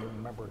else, I can't even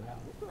remember now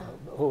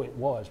who it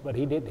was, but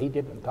he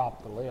didn't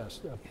top the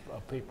list of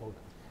people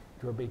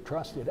to be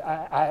trusted.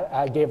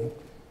 I give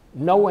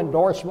no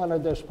endorsement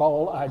of this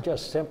poll. I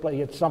just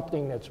simply, it's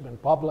something that's been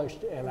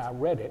published and I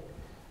read it,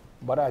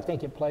 but I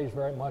think it plays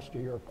very much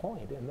to your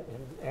point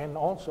and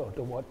also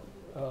to what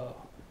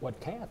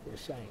Kath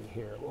is saying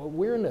here. Well,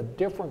 we're in a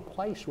different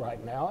place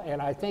right now,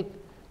 and I think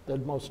the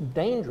most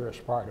dangerous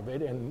part of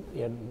it,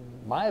 in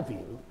my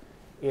view,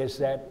 is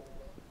that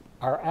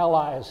our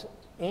allies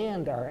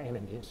and our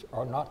enemies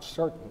are not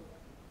certain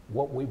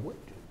what we would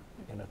do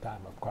in a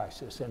time of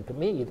crisis. And to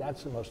me,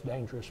 that's the most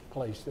dangerous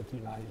place that the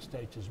United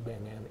States has been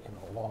in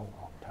a long,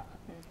 long time.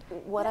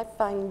 What I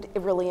find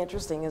really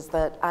interesting is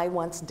that I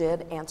once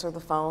did answer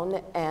the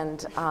phone,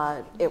 and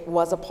it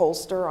was a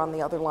pollster on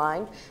the other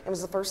line. It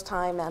was the first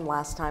time and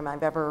last time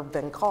I've ever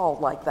been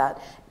called like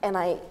that. And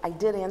I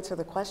did answer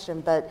the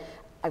question, but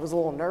I was a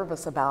little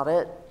nervous about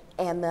it.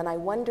 And then I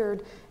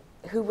wondered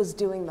who was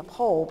doing the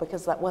poll,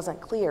 because that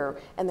wasn't clear,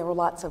 and there were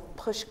lots of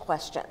push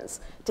questions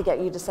to get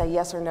you to say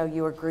yes or no,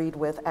 you agreed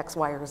with X,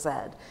 Y, or Z.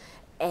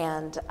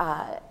 And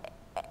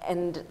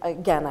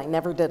again, I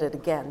never did it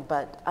again,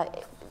 but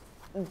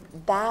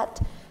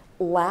that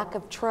lack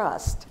of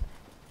trust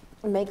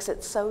makes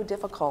it so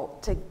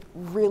difficult to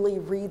really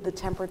read the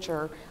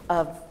temperature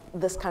of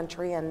this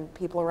country and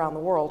people around the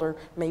world, or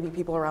maybe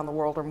people around the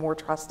world are more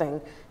trusting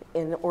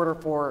in order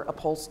for a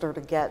pollster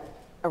to get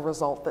a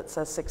result that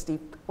says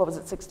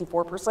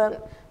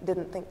 64%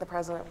 didn't think the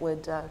president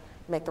would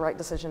make the right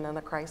decision in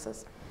a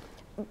crisis.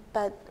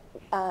 But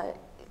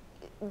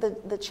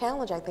the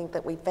challenge I think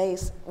that we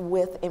face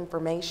with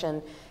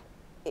information,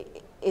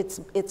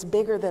 it's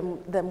bigger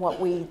than what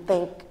we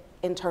think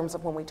in terms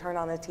of when we turn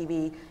on the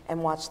TV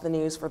and watch the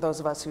news, for those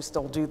of us who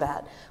still do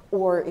that,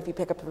 or if you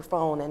pick up your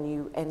phone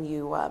and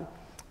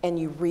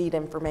you read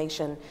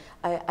information.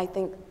 I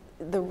think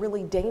the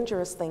really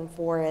dangerous thing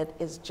for it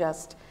is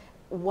just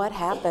what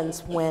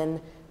happens when,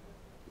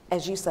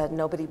 as you said,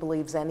 nobody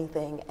believes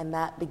anything, and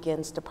that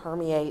begins to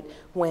permeate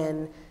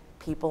when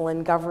people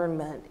in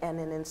government and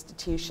in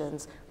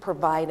institutions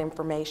provide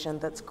information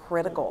that's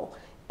critical,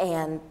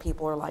 and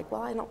people are like,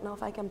 well, I don't know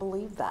if I can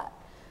believe that.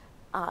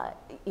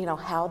 You know,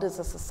 how does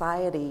a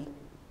society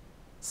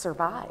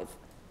survive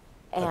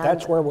But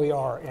that's where we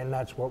are, and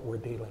that's what we're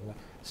dealing with.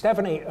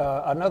 Stephanie,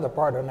 another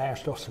part of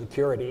national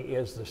security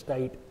is the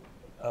state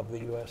of the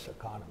U.S.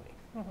 economy.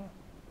 Mm-hmm.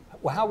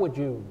 Well, how would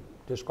you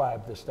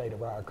describe the state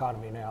of our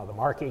economy now? The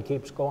market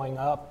keeps going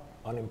up,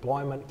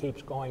 unemployment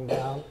keeps going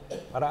down,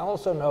 but I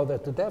also know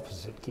that the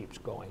deficit keeps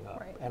going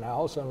up, right. And I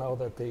also know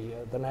that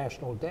the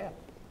national debt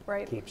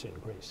right. keeps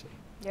increasing.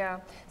 Yeah,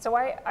 so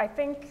I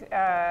think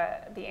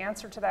the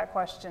answer to that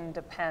question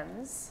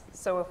depends.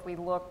 So if we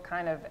look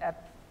kind of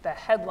at the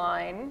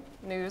headline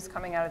news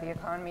coming out of the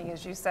economy,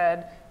 as you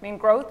said, I mean,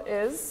 growth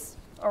is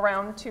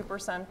around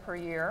 2% per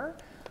year.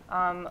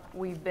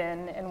 We've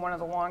been in one of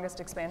the longest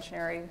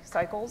expansionary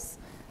cycles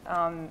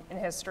in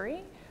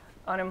history.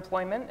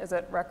 Unemployment is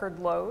at record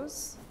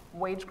lows.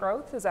 Wage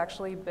growth has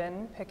actually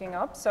been picking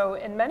up. So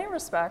in many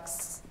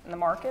respects, the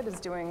market is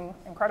doing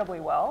incredibly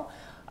well.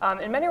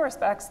 In many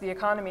respects, the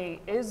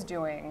economy is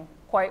doing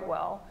quite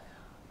well.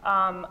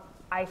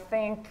 I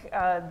think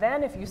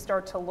then if you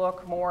start to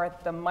look more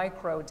at the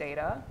micro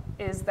data,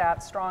 is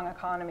that strong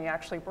economy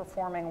actually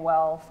performing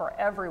well for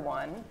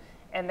everyone?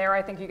 And there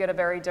I think you get a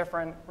very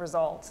different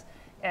result.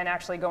 And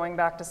actually going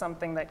back to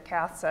something that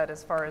Kath said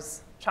as far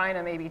as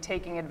China maybe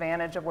taking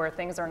advantage of where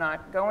things are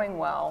not going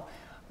well,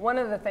 one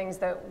of the things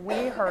that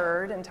we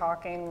heard in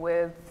talking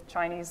with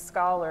Chinese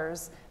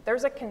scholars,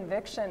 there's a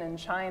conviction in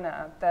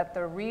China that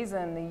the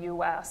reason the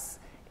US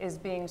is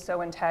being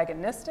so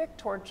antagonistic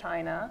toward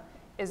China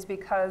is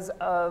because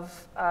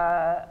of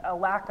a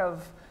lack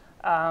of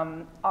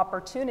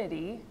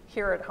opportunity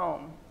here at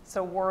home.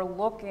 So we're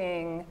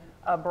looking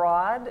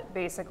abroad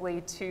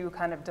basically to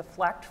kind of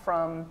deflect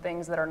from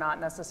things that are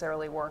not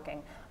necessarily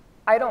working.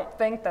 I don't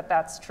think that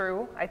that's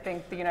true. I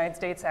think the United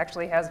States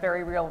actually has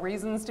very real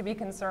reasons to be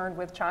concerned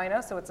with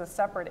China, so it's a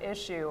separate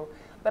issue.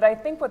 But I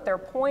think what they're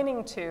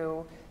pointing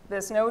to,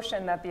 this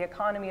notion that the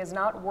economy is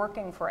not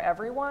working for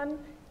everyone,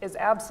 is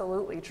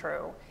absolutely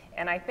true.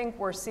 And I think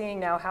we're seeing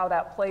now how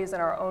that plays in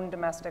our own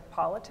domestic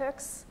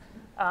politics.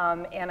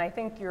 And I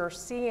think you're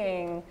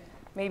seeing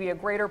maybe a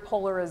greater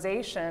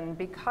polarization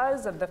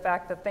because of the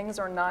fact that things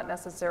are not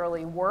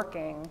necessarily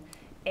working.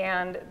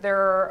 And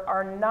there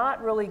are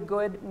not really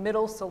good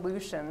middle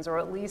solutions, or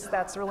at least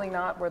that's really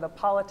not where the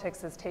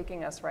politics is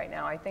taking us right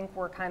now. I think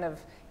we're kind of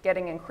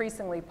getting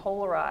increasingly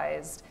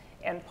polarized.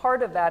 And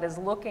part of that is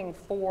looking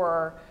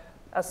for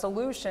a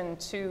solution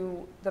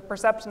to the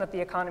perception that the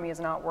economy is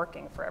not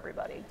working for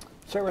everybody.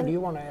 Sarah, do you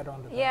want to add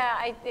on to that? Yeah,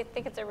 I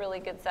think it's a really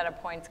good set of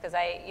points because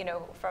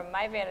from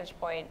my vantage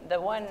point,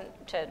 the one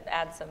to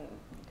add some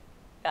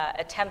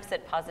attempts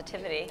at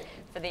positivity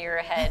for the year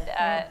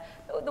ahead,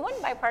 the one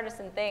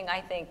bipartisan thing I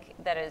think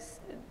that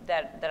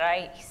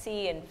I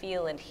see and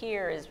feel and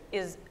hear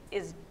is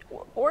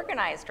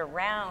organized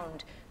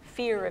around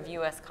fear of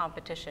U.S.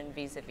 competition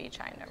vis-a-vis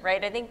China,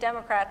 right? I think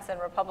Democrats and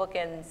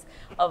Republicans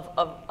of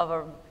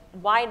a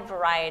wide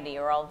variety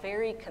are all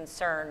very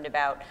concerned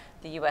about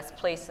the U.S.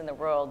 place in the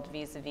world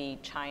vis-a-vis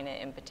China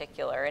in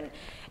particular. And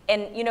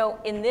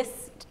in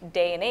this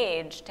day and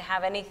age, to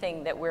have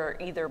anything that we're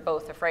either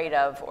both afraid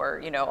of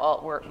or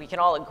we can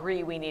all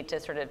agree we need to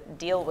sort of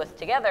deal with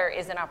together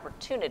is an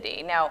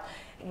opportunity. Now,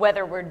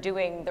 whether we're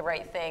doing the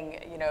right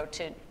thing,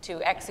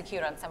 to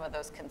execute on some of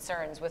those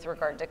concerns with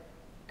regard to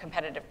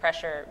competitive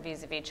pressure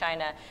vis-a-vis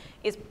China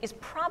is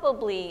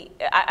probably,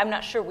 I'm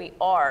not sure we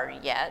are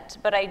yet,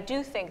 but I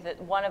do think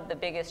that one of the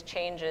biggest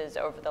changes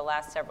over the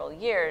last several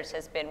years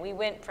has been we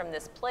went from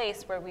this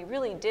place where we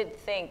really did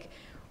think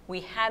we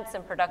had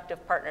some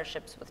productive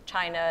partnerships with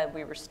China.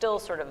 We were still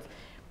sort of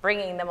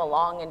bringing them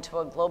along into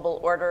a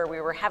global order.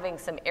 We were having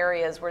some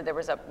areas where there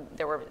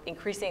were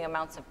increasing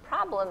amounts of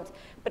problems,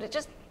 but it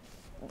just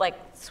like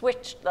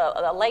switched,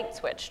 the light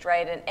switched,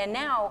 right? And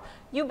now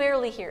you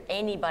barely hear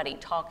anybody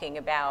talking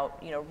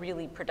about,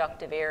 really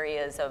productive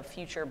areas of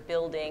future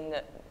building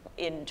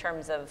in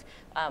terms of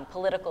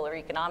political or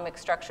economic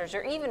structures,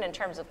 or even in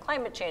terms of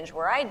climate change,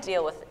 where I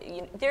deal with,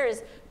 there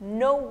is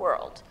no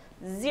world,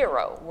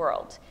 zero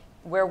world,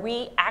 where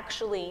we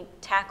actually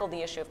tackle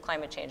the issue of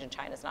climate change and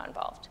China's not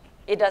involved.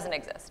 It doesn't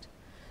exist.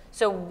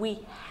 So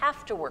we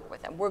have to work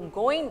with them. We're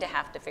going to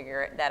have to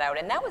figure that out.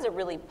 And that was a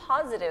really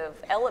positive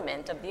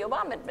element of the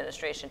Obama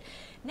administration.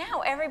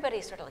 Now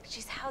everybody's sort of like,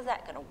 geez, how's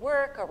that going to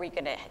work? Are we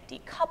going to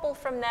decouple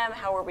from them?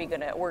 How are we going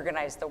to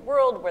organize the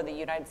world where the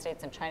United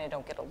States and China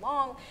don't get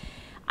along?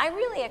 I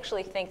really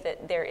actually think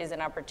that there is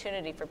an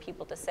opportunity for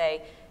people to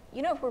say,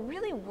 if we're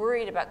really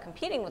worried about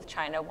competing with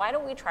China, why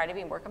don't we try to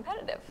be more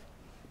competitive?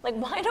 Like,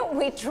 why don't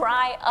we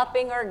try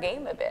upping our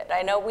game a bit?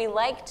 I know we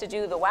like to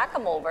do the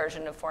whack-a-mole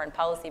version of foreign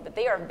policy, but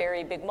they are a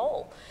very big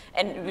mole.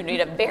 And you need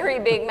a very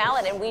big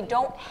mallet, and we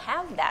don't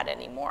have that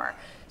anymore.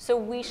 So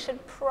we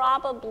should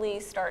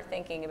probably start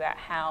thinking about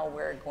how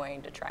we're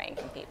going to try and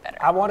compete better.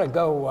 I want to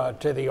go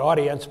to the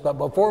audience, but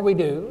before we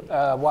do,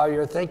 while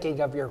you're thinking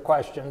of your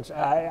questions,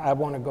 I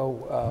want to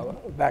go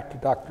back to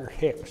Dr.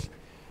 Hicks.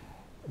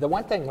 The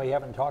one thing we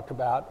haven't talked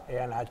about,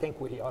 and I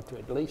think we ought to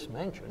at least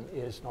mention,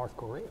 is North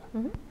Korea.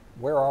 Mm-hmm.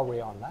 Where are we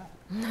on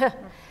that?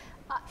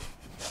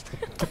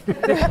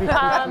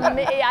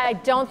 I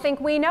don't think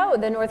we know.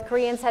 The North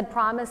Koreans had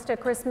promised a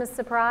Christmas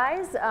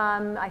surprise.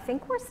 I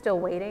think we're still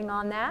waiting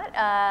on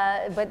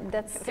that. But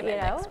that's, you know,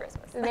 next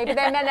Christmas. Maybe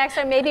they meant next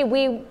time. Maybe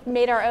we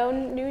made our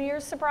own New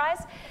Year's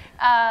surprise.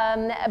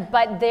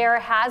 But there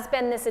has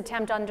been this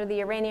attempt under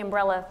the Iranian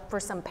umbrella for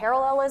some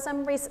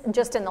parallelism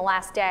just in the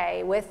last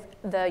day with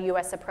the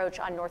U.S. approach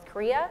on North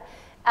Korea.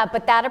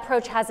 But that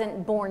approach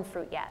hasn't borne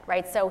fruit yet,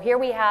 right? So here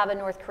we have a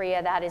North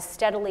Korea that is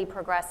steadily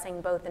progressing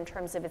both in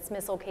terms of its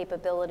missile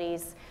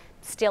capabilities,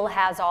 still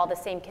has all the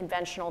same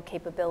conventional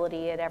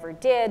capability it ever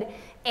did,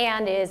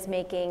 and is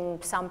making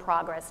some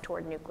progress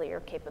toward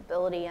nuclear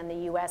capability. And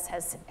the U.S.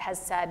 has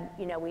said,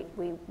 you know,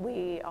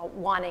 we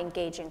want to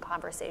engage in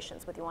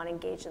conversations with you, want to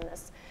engage in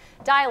this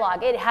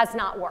dialogue. It has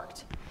not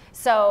worked.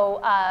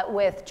 So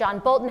with John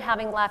Bolton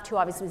having left, who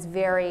obviously was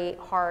very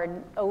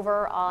hard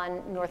over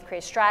on North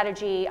Korea's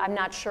strategy, I'm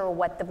not sure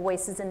what the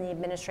voices in the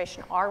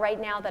administration are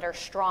right now that are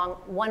strong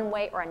one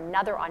way or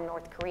another on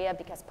North Korea,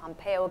 because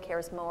Pompeo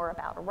cares more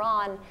about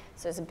Iran.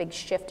 So there's a big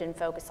shift in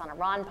focus on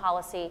Iran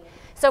policy.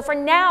 So for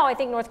now, I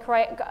think North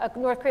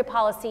Korea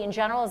policy in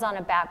general is on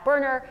a back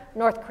burner.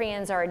 North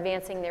Koreans are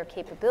advancing their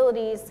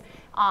capabilities.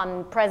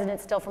 President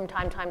still from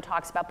time to time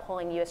talks about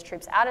pulling U.S.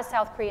 troops out of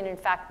South Korea. And in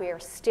fact, we are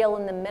still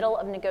in the middle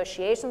of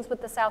negotiations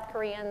with the South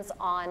Koreans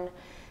on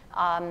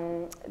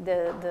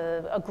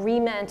the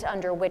agreement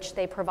under which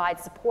they provide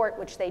support,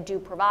 which they do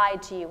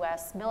provide to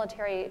U.S.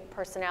 military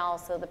personnel.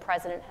 So the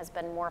president has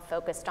been more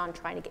focused on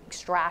trying to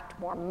extract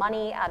more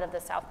money out of the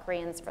South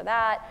Koreans for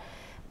that.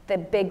 The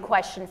big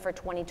question for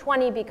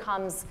 2020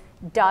 becomes,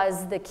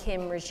 does the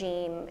Kim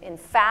regime in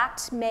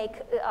fact make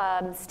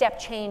step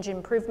change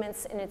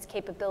improvements in its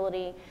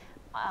capability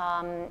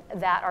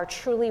that are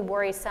truly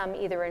worrisome,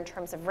 either in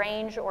terms of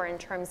range or in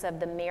terms of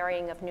the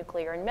marrying of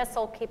nuclear and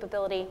missile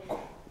capability?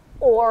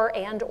 Or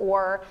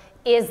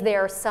is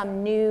there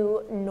some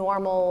new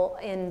normal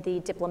in the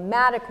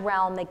diplomatic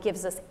realm that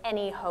gives us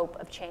any hope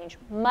of change?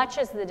 Much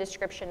as the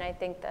description I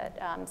think that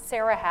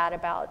Sarah had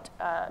about,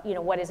 you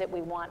know, what is it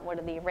we want, what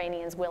are the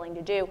Iranians willing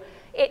to do?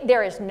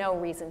 There is no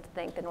reason to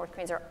think the North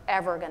Koreans are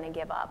ever going to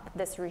give up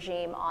this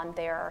regime on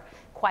their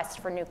quest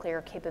for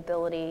nuclear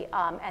capability,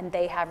 and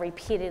they have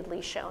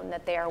repeatedly shown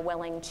that they are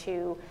willing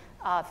to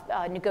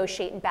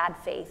negotiate in bad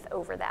faith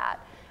over that.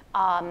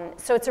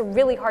 So it's a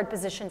really hard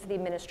position for the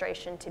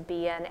administration to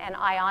be in, and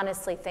I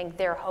honestly think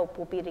their hope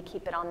will be to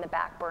keep it on the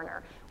back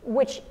burner,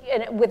 which,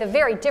 with a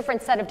very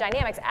different set of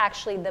dynamics,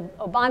 actually the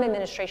Obama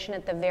administration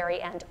at the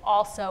very end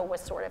also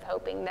was sort of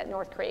hoping that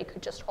North Korea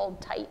could just hold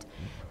tight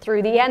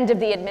through the end of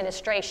the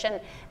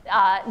administration.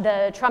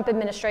 The Trump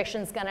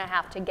administration is going to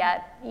have to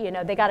get, you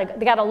know, they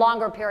got a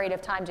longer period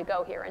of time to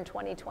go here in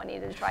 2020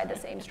 to try the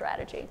same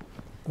strategy.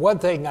 One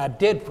thing I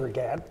did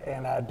forget,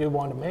 and I do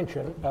want to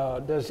mention,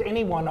 does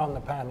anyone on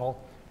the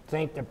panel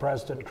think that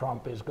President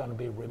Trump is going to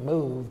be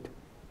removed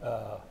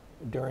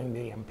during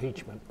the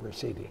impeachment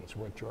proceedings,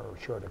 which are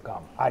sure to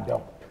come? I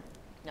don't.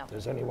 No.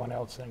 Does anyone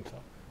else think so?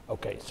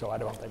 Okay, so I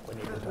don't think we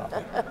need to talk.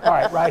 All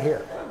right, right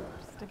here.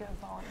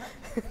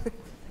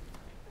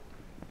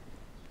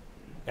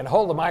 And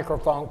hold the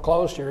microphone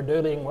close. You're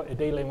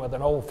dealing with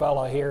an old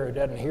fellow here who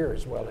doesn't hear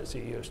as well as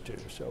he used to.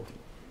 So.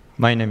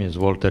 My name is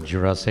Walter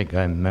Jurasik.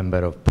 I'm a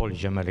member of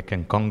Polish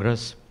American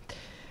Congress.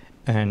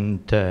 And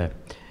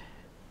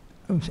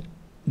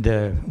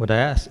what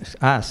I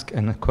ask,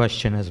 and a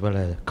question as well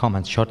as a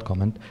comment, short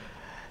comment,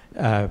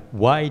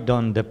 why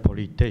don't the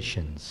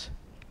politicians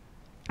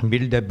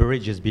build the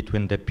bridges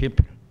between the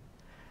people?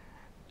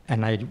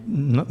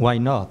 And why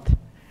not?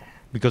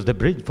 Because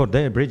for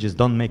their bridges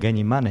don't make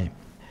any money.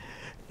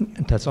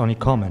 That's only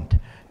comment.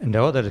 And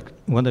the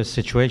other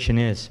situation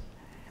is,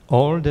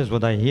 all this,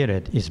 what I hear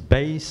it, is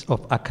base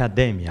of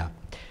academia.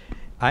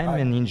 I'm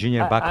an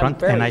engineer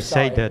background, and I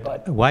say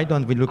that, why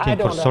don't we look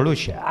for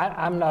solution?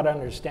 I'm not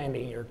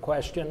understanding your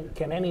question.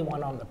 Can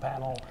anyone on the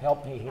panel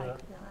help me here?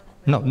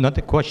 No, not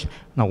a question.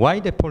 Now, why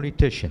the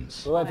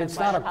politicians? Well, if it's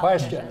not a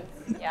question,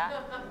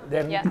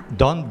 then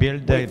don't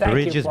build the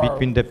bridges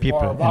between the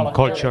people and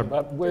culture.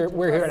 But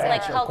we're here to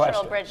answer like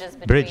cultural questions.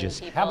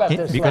 bridges between people. How about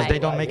this? Because they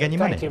don't make any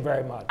money. Thank you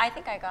very much. I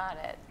think I got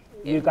it.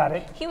 You got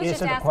it? He was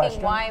just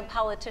asking why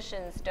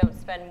politicians don't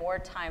spend more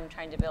time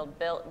trying to build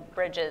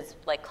bridges,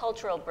 like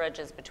cultural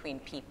bridges between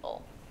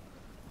people.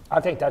 I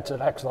think that's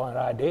an excellent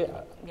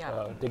idea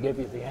to give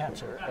you the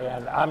answer.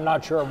 And I'm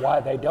not sure why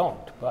they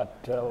don't, but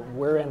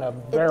we're in a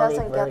very,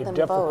 very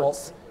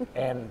difficult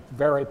and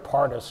very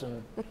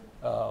partisan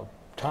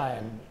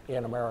time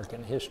in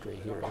American history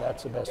here.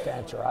 That's the best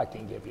answer I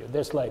can give you.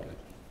 This lady.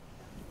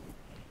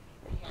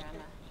 Here,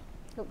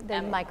 Emma.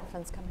 The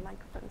microphone's coming.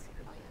 Microphone's here.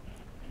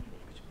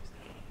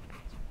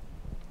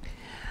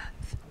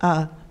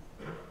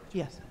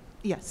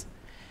 Yes.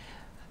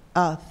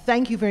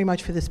 Thank you very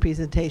much for this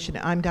presentation.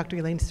 I'm Dr.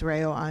 Elaine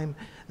Sereo. I'm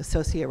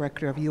Associate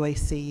Rector of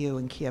UACU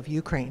in Kiev,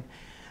 Ukraine.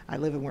 I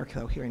live and work,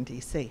 though, here in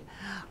DC.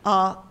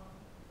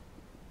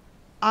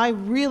 I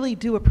really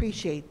do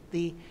appreciate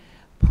the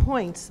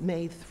points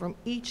made from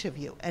each of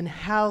you and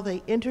how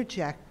they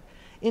interlock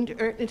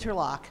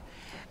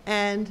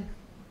and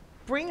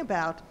bring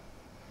about,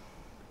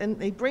 and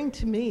they bring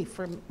to me,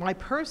 from my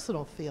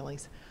personal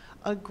feelings,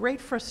 a great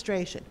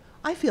frustration.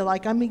 I feel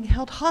like I'm being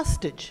held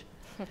hostage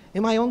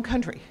in my own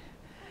country.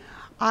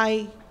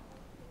 I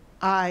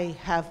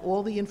have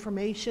all the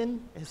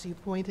information, as you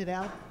pointed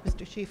out,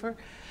 Mr. Schieffer.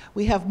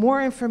 We have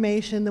more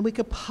information than we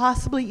could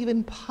possibly,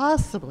 even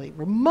possibly,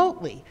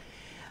 remotely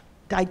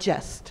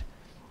digest.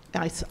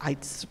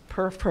 And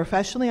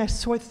professionally, I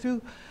sort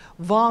through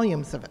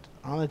volumes of it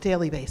on a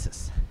daily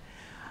basis.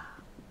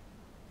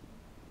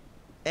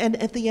 And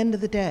at the end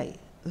of the day,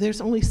 there's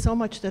only so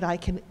much that I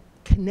can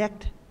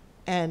connect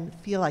and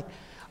feel like,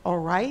 all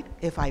right,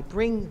 if I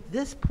bring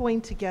this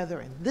point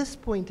together and this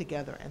point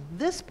together and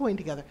this point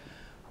together,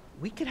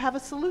 we could have a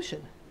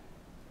solution.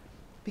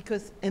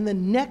 Because in the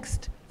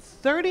next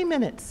 30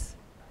 minutes,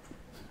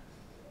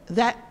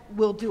 that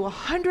will do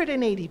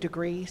 180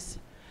 degrees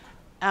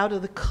out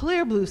of the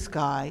clear blue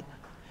sky,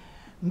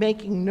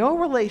 making no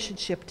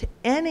relationship to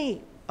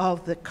any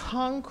of the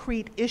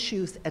concrete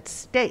issues at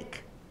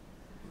stake.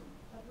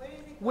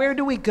 Where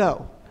do we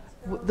go?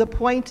 The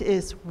point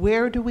is,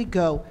 where do we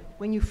go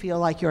when you feel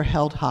like you're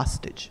held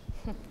hostage?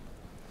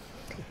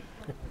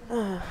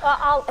 Well,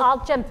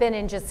 I'll jump in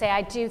and just say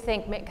I do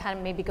think, kind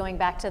of maybe going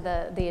back to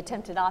the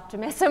attempted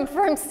optimism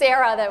from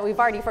Sarah that we've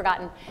already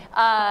forgotten,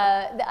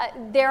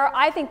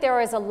 I think there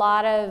is a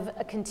lot of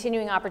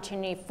continuing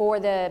opportunity for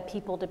the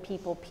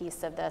people-to-people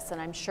piece of this, and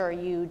I'm sure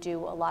you do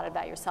a lot of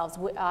that yourselves.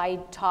 I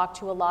talk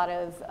to a lot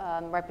of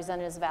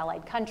representatives of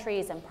allied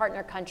countries and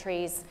partner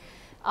countries.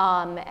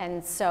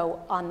 And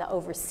so on the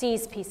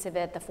overseas piece of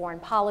it, the foreign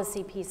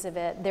policy piece of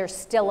it, there's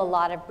still a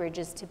lot of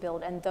bridges to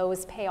build, and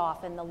those pay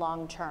off in the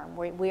long term.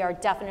 We are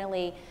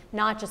definitely,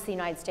 not just the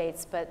United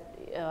States, but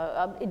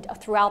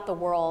throughout the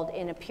world,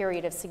 in a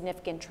period of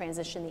significant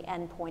transition, the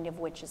end point of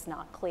which is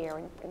not clear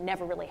and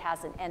never really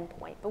has an end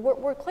point. But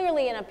we're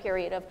clearly in a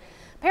period of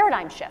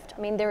paradigm shift.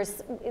 I mean,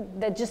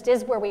 that just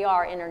is where we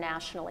are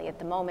internationally at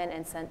the moment,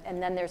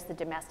 and then there's the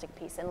domestic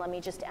piece. And let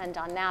me just end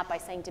on that by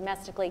saying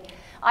domestically,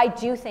 I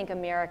do think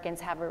Americans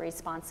have a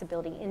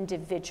responsibility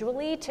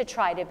individually to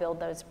try to build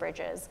those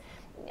bridges.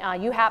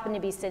 You happen to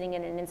be sitting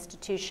in an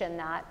institution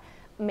that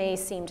may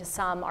seem to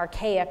some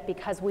archaic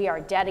because we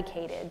are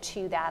dedicated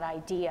to that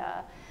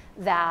idea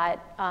that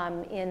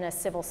in a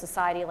civil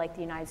society like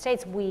the United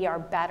States, we are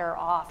better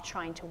off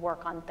trying to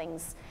work on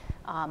things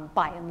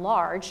by and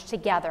large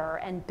together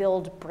and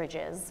build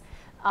bridges.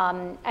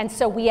 And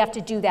so we have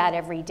to do that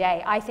every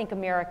day. I think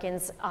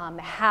Americans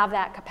have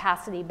that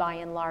capacity by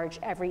and large.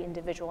 Every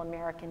individual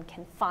American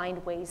can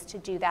find ways to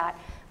do that.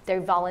 They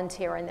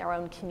volunteer in their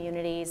own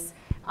communities.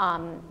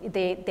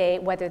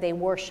 Whether they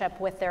worship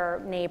with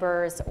their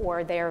neighbors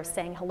or they're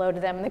saying hello to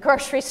them in the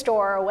grocery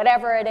store or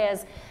whatever it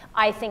is,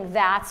 I think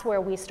that's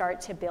where we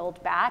start to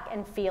build back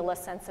and feel a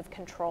sense of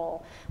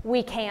control.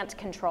 We can't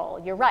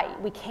control, you're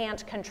right, we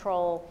can't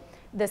control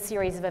the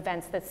series of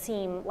events that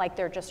seem like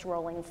they're just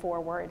rolling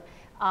forward.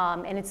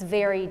 And it's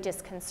very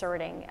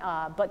disconcerting,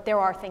 but there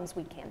are things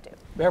we can do.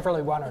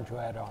 Beverly, why don't you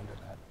add on to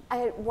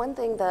that? One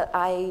thing that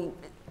I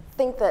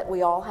think that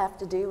we all have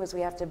to do is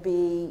we have to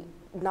be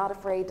not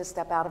afraid to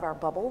step out of our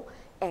bubble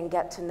and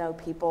get to know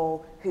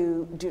people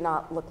who do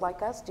not look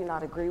like us, do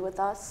not agree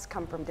with us,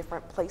 come from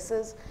different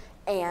places,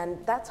 and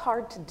that's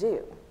hard to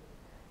do.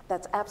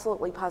 That's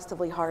absolutely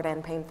positively hard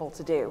and painful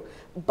to do.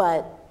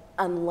 But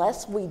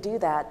unless we do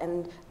that,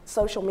 and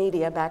social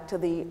media, back to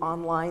the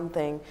online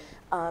thing,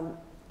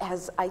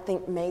 has, I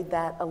think, made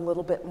that a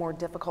little bit more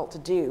difficult to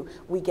do.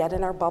 We get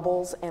in our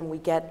bubbles and we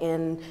get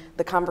in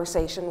the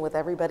conversation with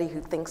everybody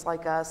who thinks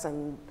like us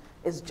and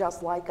is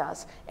just like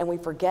us, and we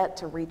forget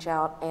to reach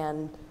out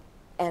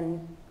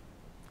and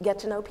get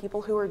to know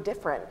people who are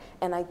different.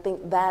 And I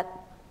think that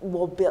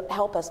will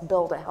help us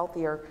build a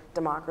healthier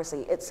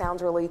democracy. It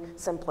sounds really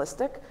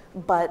simplistic,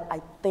 but I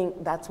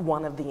think that's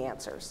one of the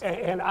answers.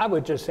 And I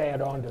would just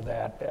add on to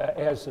that,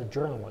 as a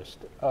journalist,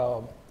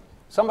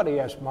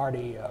 somebody asked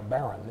Marty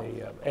Barron,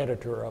 the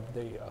editor of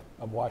the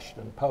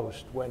Washington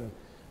Post, when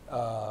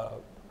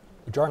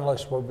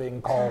journalists were being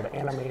called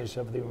enemies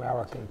of the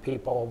American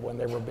people, when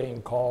they were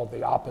being called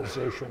the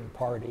opposition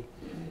party.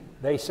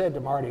 They said to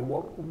Marty,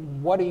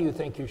 what do you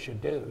think you should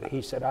do?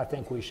 He said, I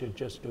think we should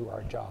just do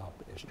our job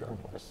as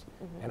journalists.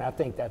 Mm-hmm. And I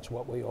think that's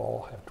what we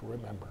all have to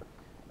remember.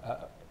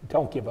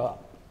 Don't give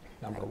up,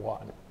 number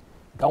one.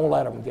 Don't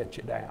let them get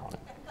you down.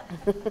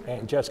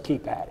 And just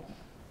keep at it.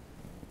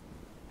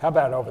 How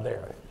about over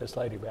there, this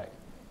lady back?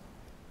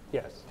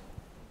 Yes.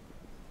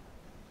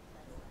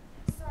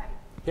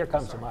 Here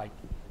comes the mic.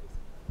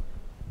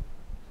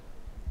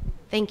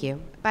 Thank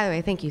you. By the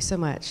way, thank you so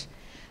much.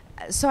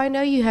 So I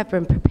know you have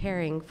been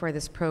preparing for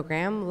this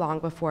program long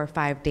before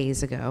 5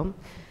 days ago.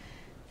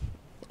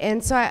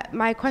 And so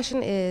my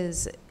question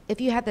is,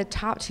 if you had the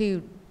top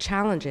 2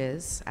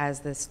 challenges, as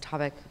this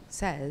topic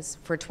says,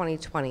 for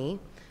 2020,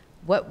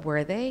 what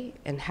were they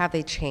and have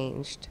they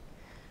changed?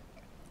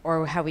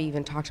 Or have we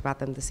even talked about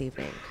them this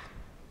evening?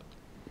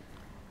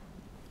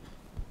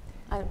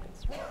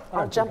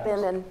 I'll jump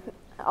in and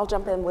I'll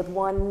jump in with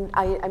one.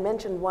 I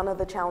mentioned one of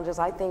the challenges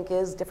I think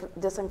is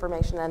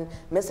disinformation and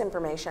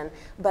misinformation,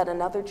 but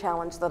another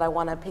challenge that I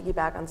want to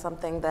piggyback on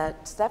something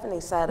that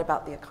Stephanie said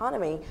about the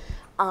economy.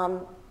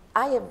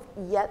 I have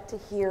yet to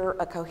hear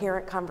a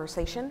coherent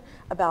conversation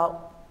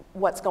about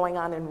what's going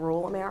on in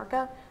rural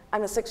America.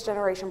 I'm a 6th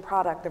generation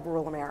product of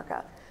rural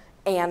America,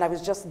 and I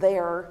was just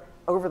there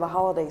over the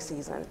holiday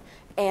season,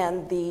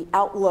 and the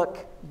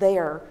outlook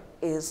there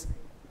is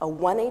a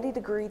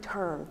 180-degree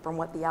turn from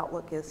what the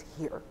outlook is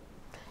here.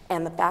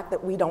 And the fact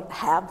that we don't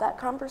have that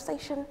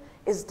conversation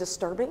is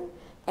disturbing,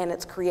 and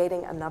it's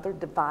creating another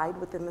divide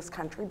within this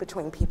country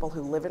between people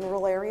who live in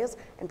rural areas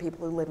and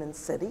people who live in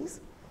cities.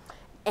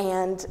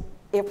 And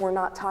if we're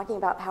not talking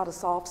about how to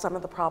solve some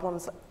of the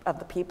problems of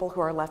the people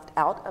who are left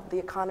out of the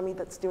economy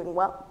that's doing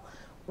well,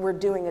 we're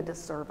doing a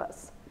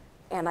disservice.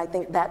 And I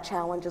think that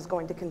challenge is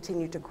going to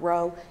continue to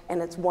grow,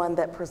 and it's one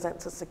that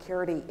presents a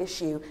security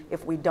issue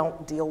if we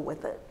don't deal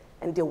with it,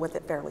 and deal with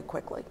it fairly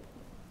quickly.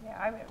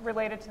 Yeah,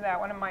 related to that,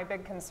 one of my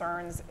big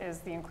concerns is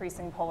the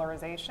increasing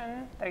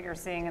polarization that you're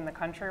seeing in the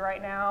country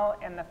right now,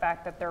 and the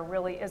fact that there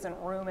really isn't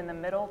room in the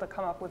middle to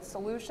come up with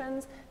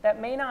solutions that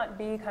may not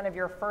be kind of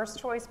your first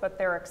choice, but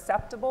they're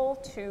acceptable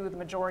to the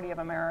majority of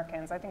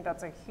Americans. I think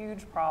that's a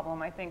huge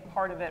problem. I think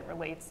part of it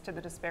relates to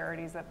the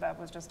disparities that Bev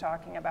was just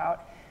talking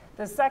about.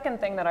 The second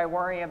thing that I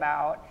worry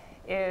about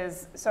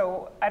is,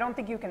 so I don't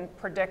think you can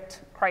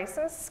predict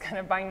crisis kind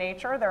of by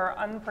nature. They're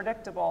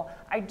unpredictable.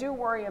 I do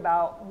worry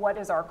about what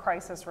is our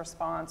crisis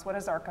response, what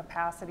is our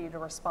capacity to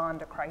respond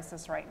to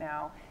crisis right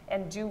now,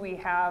 and do we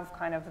have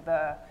kind of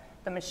the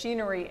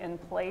machinery in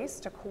place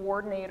to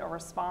coordinate a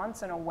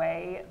response in a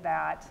way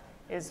that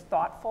is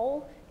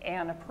thoughtful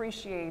and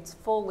appreciates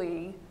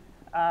fully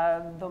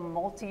the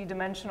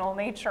multi-dimensional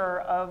nature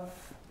of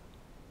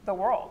the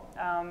world.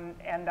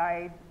 And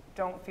I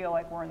don't feel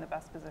like we're in the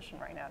best position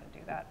right now to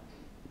do that.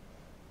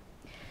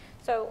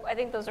 So I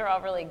think those are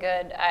all really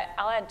good.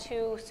 I'll add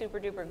 2 super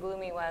duper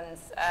gloomy ones.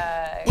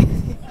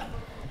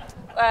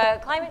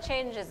 Climate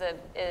change is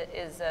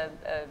a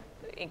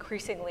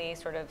increasingly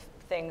sort of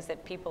things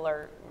that people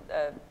are,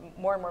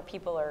 more and more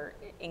people are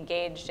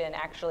engaged in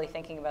actually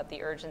thinking about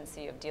the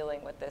urgency of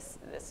dealing with this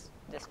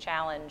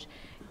challenge.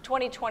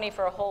 2020,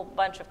 for a whole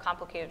bunch of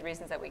complicated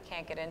reasons that we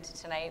can't get into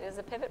tonight, is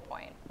a pivot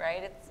point,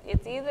 right?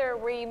 It's either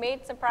we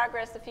made some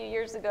progress a few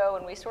years ago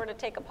and we sort of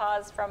take a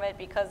pause from it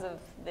because of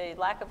the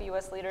lack of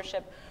U.S.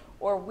 leadership,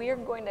 or we're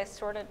going to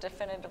sort of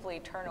definitively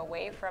turn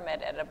away from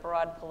it at a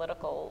broad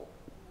political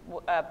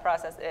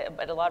process,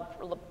 at a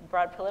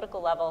broad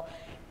political level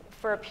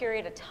for a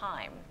period of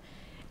time.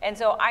 And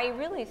so I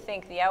really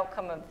think the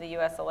outcome of the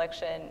U.S.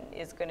 election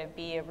is going to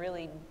be a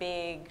really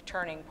big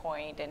turning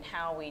point in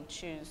how we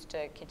choose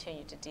to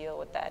continue to deal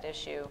with that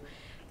issue.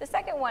 The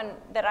second one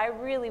that I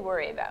really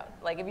worry about,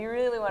 like if you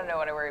really want to know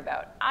what I worry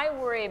about, I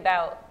worry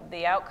about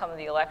the outcome of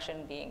the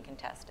election being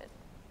contested.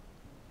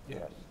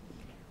 Yes.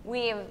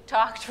 We have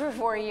talked for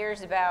 4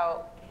 years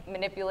about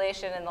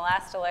manipulation in the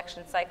last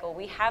election cycle.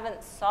 We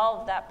haven't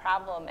solved that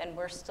problem, and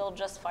we're still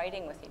just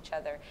fighting with each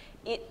other.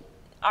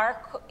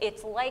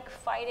 It's like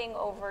fighting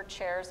over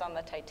chairs on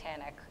the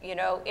Titanic. You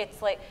know,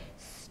 it's like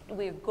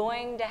we're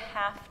going to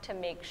have to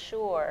make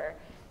sure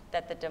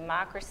that the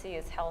democracy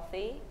is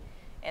healthy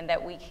and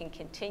that we can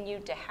continue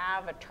to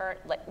have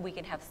we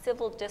can have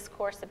civil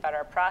discourse about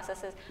our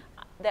processes.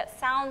 That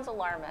sounds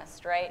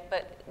alarmist, right?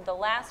 But the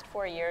last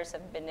 4 years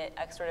have been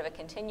a sort of a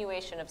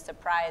continuation of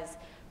surprise.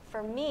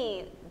 For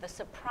me, the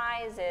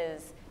surprise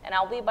is, and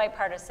I'll be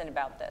bipartisan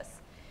about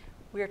this,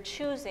 we're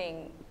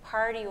choosing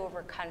party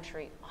over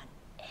country on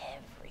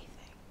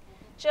everything,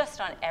 just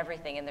on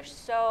everything. And there's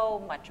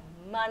so much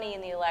money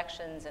in the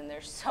elections, and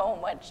there's so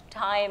much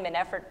time and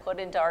effort put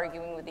into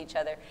arguing with each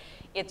other.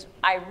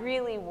 I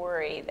really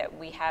worry that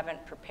we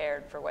haven't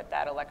prepared for what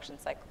that election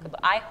cycle could be.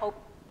 I hope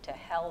to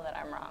hell that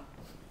I'm wrong.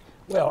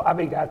 Well, I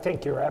mean, I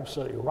think you're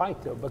absolutely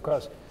right, though,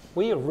 because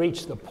we have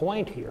reached the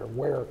point here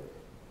where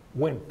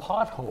when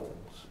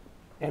potholes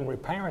and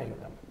repairing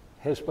them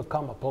has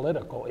become a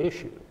political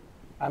issue.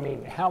 I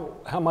mean,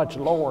 how much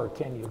lower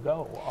can you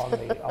go on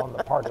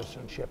the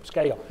partisanship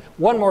scale?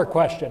 One more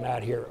question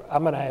out here.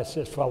 I'm going to ask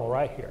this fellow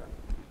right here.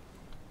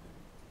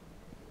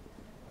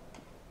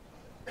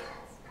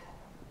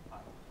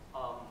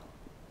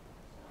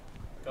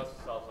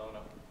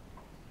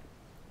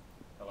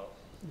 Hello.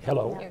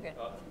 Hello. You're good. Is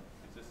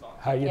this on?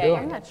 How you Yeah, doing?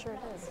 I'm not sure it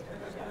is.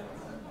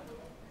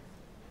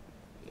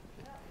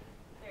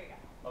 There you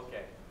go.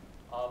 Okay.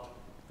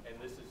 And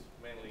this is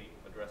mainly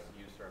addressed to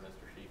you, sir,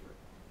 Mr. Schieffer.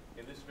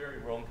 In this very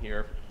room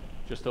here,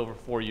 just over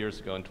 4 years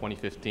ago in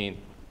 2015,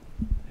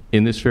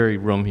 in this very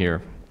room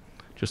here,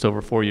 just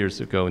over 4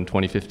 years ago in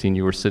 2015,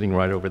 you were sitting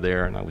right over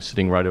there, and I was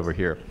sitting right over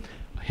here.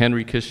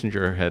 Henry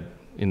Kissinger had,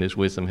 in his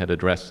wisdom, had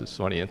addressed this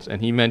audience,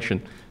 and he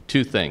mentioned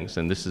 2 things,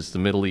 and this is the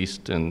Middle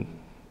East and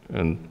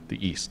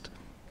the East,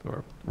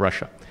 or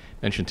Russia.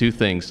 Mentioned 2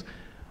 things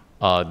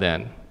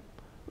then.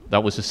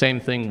 That was the same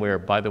thing where,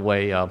 by the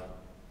way,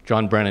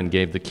 John Brennan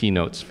gave the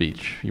keynote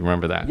speech. You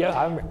remember that? Yeah,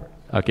 I remember.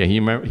 Okay,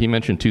 he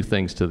mentioned 2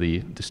 things to the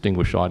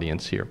distinguished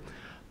audience here.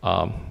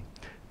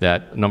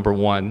 that number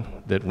one,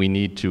 that we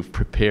need to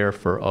prepare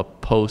for a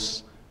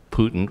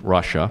post-Putin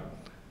Russia.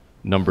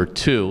 Number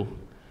two,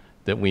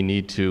 that we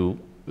need to,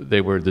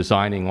 they were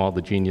designing all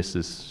the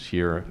geniuses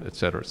here, et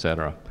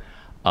cetera,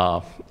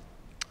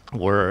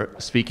 we're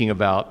speaking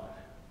about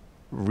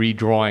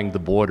redrawing the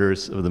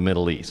borders of the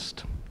Middle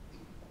East.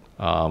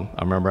 I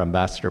remember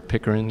Ambassador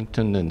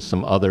Pickerington and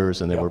some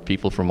others, and there were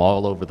people from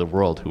all over the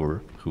world who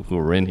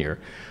were in here.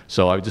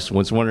 So I just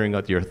was wondering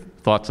what your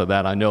thoughts on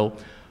that. I know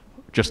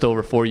just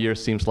over 4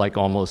 years seems like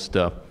almost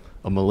a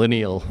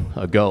millennial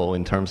ago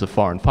in terms of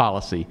foreign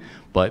policy,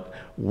 but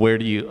where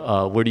do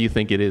you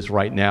think it is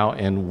right now,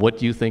 and what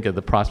do you think of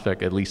the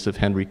prospect, at least of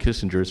Henry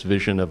Kissinger's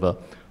vision of a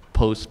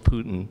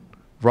post-Putin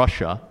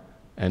Russia,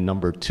 and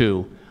number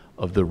two,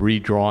 of the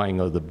redrawing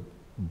of the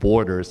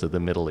borders of the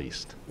Middle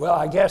East? Well,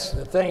 I guess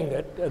the thing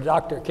that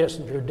Dr.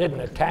 Kissinger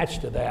didn't attach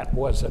to that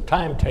was a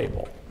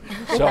timetable.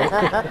 So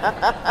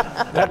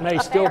that may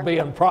still be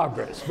in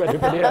progress, but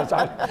if it is,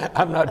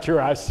 I'm not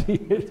sure I see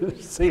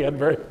it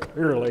very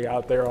clearly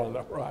out there on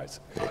the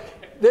horizon.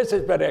 This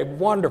has been a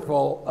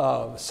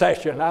wonderful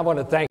session. I want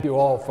to thank you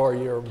all for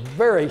your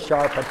very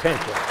sharp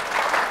attention.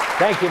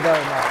 Thank you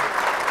very much.